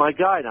I got my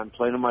guide. I'm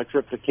planning my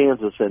trip to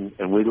Kansas, and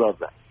we love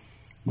that.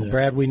 Well,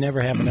 Brad, we never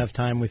have enough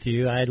time with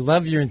you. I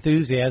love your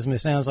enthusiasm. It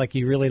sounds like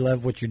you really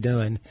love what you're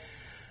doing.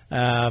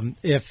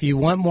 If you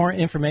want more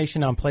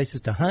information on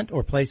places to hunt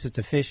or places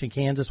to fish in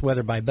Kansas,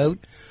 whether by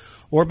boat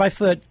or by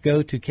foot,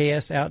 go to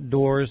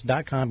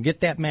ksoutdoors.com. Get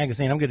that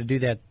magazine. I'm going to do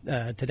that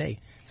today.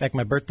 In fact,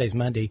 my birthday's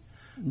Monday.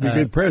 Be a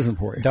good present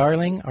for you.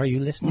 Darling, are you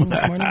listening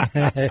this morning?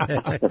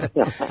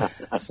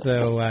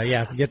 So,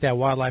 get that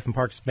Wildlife and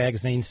Parks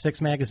magazine. 6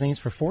 magazines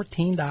for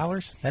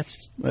 $14.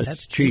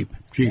 That's cheap.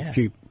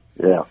 Cheap.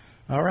 Yeah.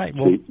 All right.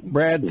 Well,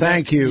 Brad,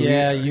 thank you.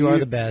 Yeah, you are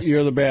the best.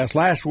 You're the best.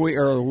 Last week,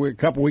 or a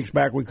couple weeks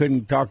back, we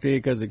couldn't talk to you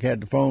because we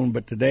had the phone,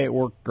 but today it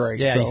worked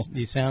great. Yeah, so,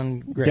 you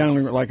sound great.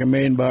 Sound like $1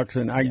 million,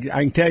 and I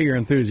can tell your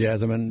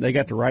enthusiasm, and they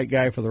got the right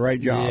guy for the right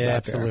job. Yeah,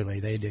 out there. Absolutely,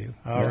 they do.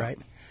 All right.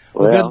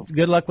 Well,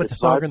 good luck with the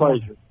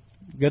sauger.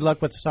 Good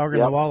luck with the sauger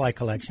and the walleye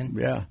collection.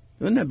 Yeah.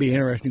 Wouldn't that be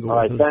interesting to go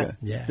with those guys?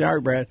 Yeah.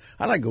 Sorry, Brad.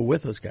 I'd like to go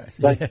with those guys.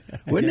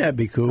 Wouldn't that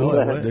be cool?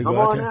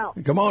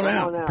 Come on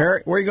out.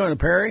 Perry, where are you going, to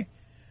Perry?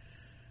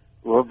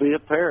 We'll be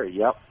at Perry,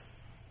 yep.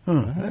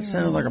 That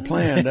sounds like a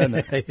plan, doesn't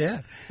it?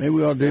 Yeah. Maybe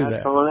we ought to do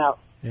that. Come on out.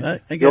 Yeah.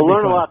 You'll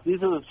learn a lot.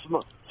 These are the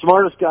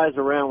smartest guys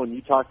around. When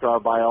you talk to our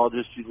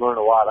biologists, you learn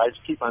a lot. I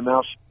just keep my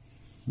mouth shut.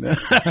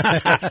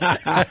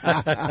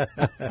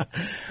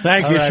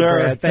 Thank you, sir.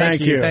 Brad.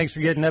 Thank you. Thanks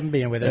for getting up and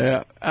being with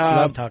us.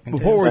 Love talking to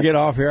you. Before we get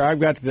off here, I've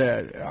got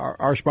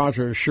our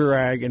sponsor is Sure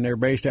Ag, and they're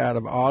based out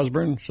of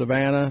Osborne,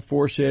 Savannah,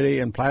 Forest City,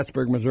 and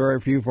Plattsburgh, Missouri. A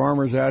few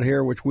farmers out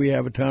here, which we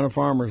have a ton of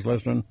farmers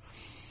listening.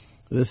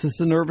 This is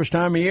the nervous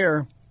time of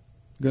year.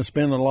 You're going to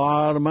spend a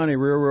lot of money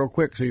real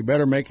quick, so you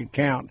better make it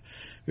count.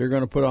 You're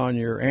going to put on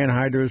your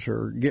anhydrous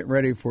or get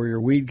ready for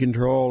your weed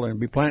control and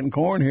be planting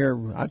corn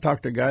here. I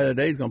talked to a guy the other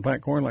day. He's going to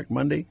plant corn like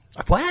Monday.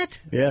 What?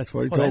 Yeah, that's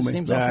what he told me.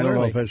 I don't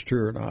know if that's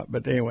true or not.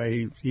 But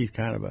anyway, he's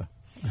kind of a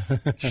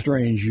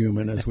strange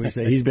human, as we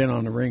say. He's been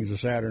on the rings of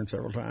Saturn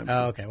several times.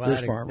 Oh, okay. Well,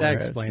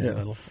 that explains a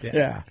little.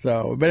 Yeah.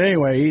 So, but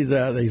anyway, he's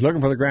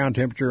looking for the ground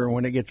temperature, and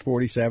when it gets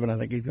 47, I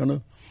think he's going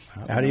to.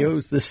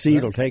 Adios. This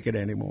seed will take it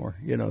anymore.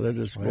 They'll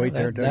just wait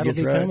there until it gets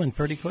ready. That'll be coming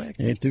pretty quick.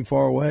 Ain't too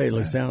far away.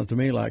 It sounds to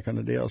me like on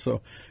the deal.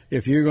 So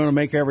if you're going to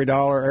make every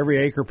dollar, every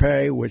acre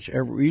pay,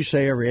 you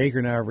say every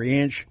acre, now every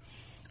inch,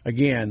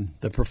 again,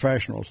 the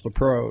professionals, the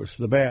pros,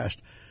 the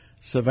best.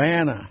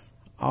 Savannah,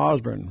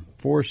 Osborne,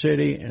 Forest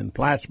City, and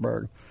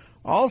Plattsburgh.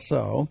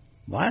 Also,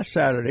 last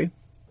Saturday,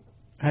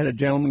 I had a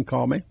gentleman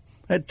call me.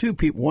 I had 2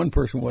 people. One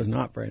person was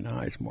not very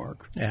nice,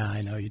 Mark. Yeah, I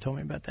know. You told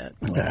me about that.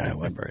 It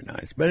wasn't very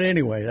nice. But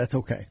anyway, that's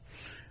okay.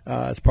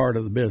 It's part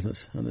of the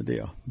business and the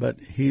deal. But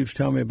he was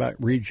telling me about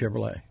Reed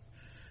Chevrolet.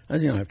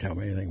 You don't have to tell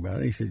me anything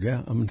about it. He said,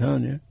 yeah, I'm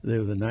telling you, they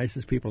were the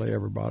nicest people he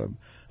ever bought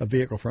a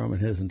vehicle from in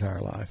his entire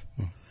life.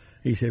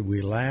 He said,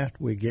 we laughed,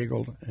 we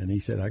giggled, and he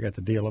said, I got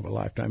the deal of a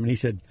lifetime. And he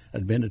said,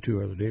 I'd been to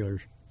 2 other dealers.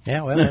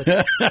 Yeah, well,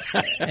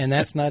 and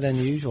that's not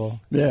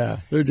unusual. Yeah,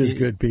 they're just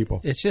good people.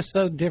 It's just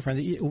so different.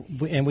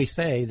 And we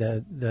say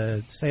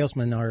the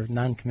salesmen are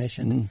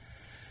non-commissioned,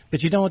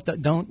 but you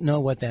don't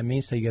know what that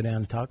means till you go down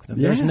and talk with them.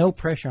 Yeah. There's no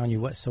pressure on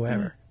you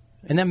whatsoever.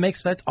 And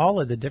that's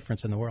all of the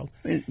difference in the world.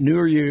 New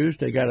or used,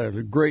 they got a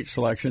great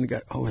selection. They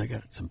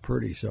got some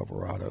pretty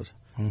Silverados.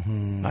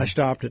 Mm-hmm. I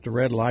stopped at the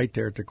red light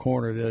there at the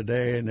corner the other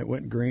day, and it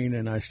went green,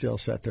 and I still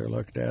sat there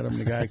looked at him.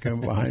 The guy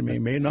coming behind me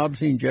made an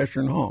obscene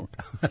gesture and honked.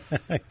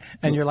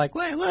 And you're like,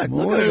 wait, look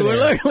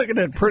at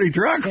that pretty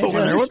truck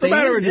over there. What's the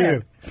matter with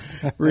you?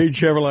 Reed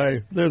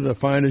Chevrolet, they're the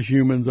finest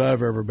humans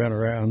I've ever been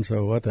around,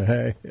 so what the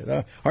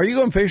heck. Are you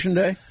going fishing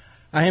today?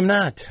 I am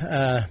not.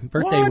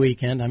 Birthday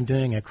weekend, I'm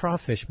doing a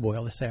crawfish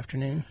boil this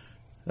afternoon.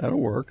 That'll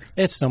work.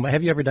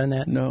 Have you ever done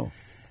that? No.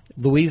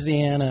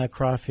 Louisiana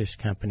Crawfish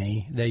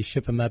Company, they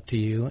ship them up to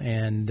you,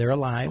 and they're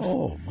alive.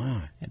 Oh,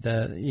 my.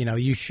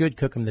 You should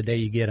cook them the day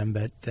you get them,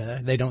 but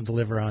they don't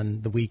deliver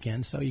on the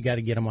weekend, so you got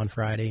to get them on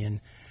Friday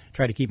and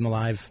try to keep them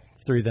alive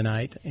through the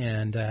night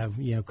and,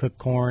 cook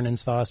corn and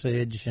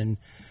sausage and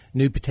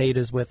new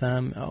potatoes with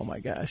them. Oh my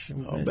gosh!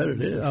 I bet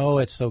it is. Oh,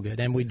 it's so good,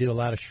 and we do a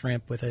lot of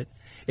shrimp with it.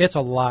 It's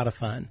a lot of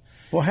fun.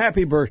 Well,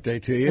 happy birthday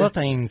to you. Well,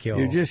 thank you.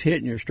 You're just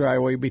hitting your stride.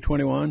 Will you be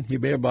 21? You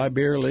be able to buy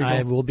beer legal?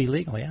 I will be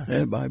legal, yeah.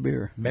 Yeah, buy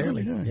beer.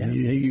 Barely, Oh, yeah.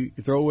 You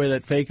throw away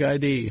that fake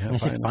ID.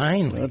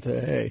 Finally. What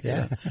the heck?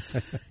 Yeah.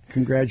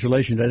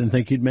 Congratulations. I didn't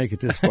think you'd make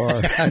it this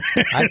far.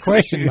 I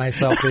questioned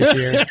myself this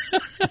year.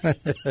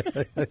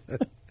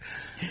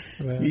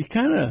 You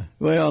kind of,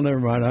 well, never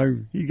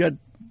mind. You got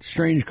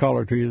strange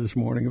color to you this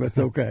morning, but it's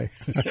okay.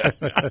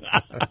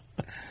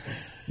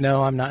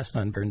 No, I'm not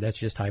sunburned. That's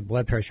just high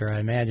blood pressure, I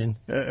imagine.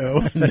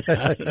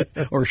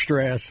 Or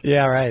stress.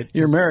 Yeah, right.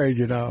 You're married,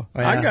 you know.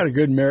 Oh, yeah. I got a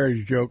good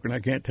marriage joke, and I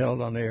can't tell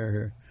it on the air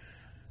here.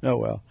 Oh,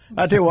 well.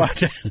 I tell you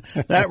what,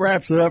 that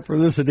wraps it up for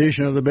this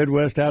edition of the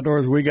Midwest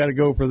Outdoors. We got to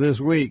go for this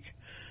week.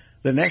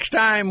 The next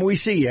time we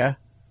see you,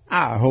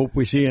 I hope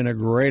we see you in a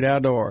great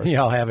outdoors.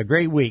 Y'all have a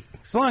great week.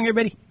 So long,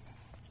 everybody.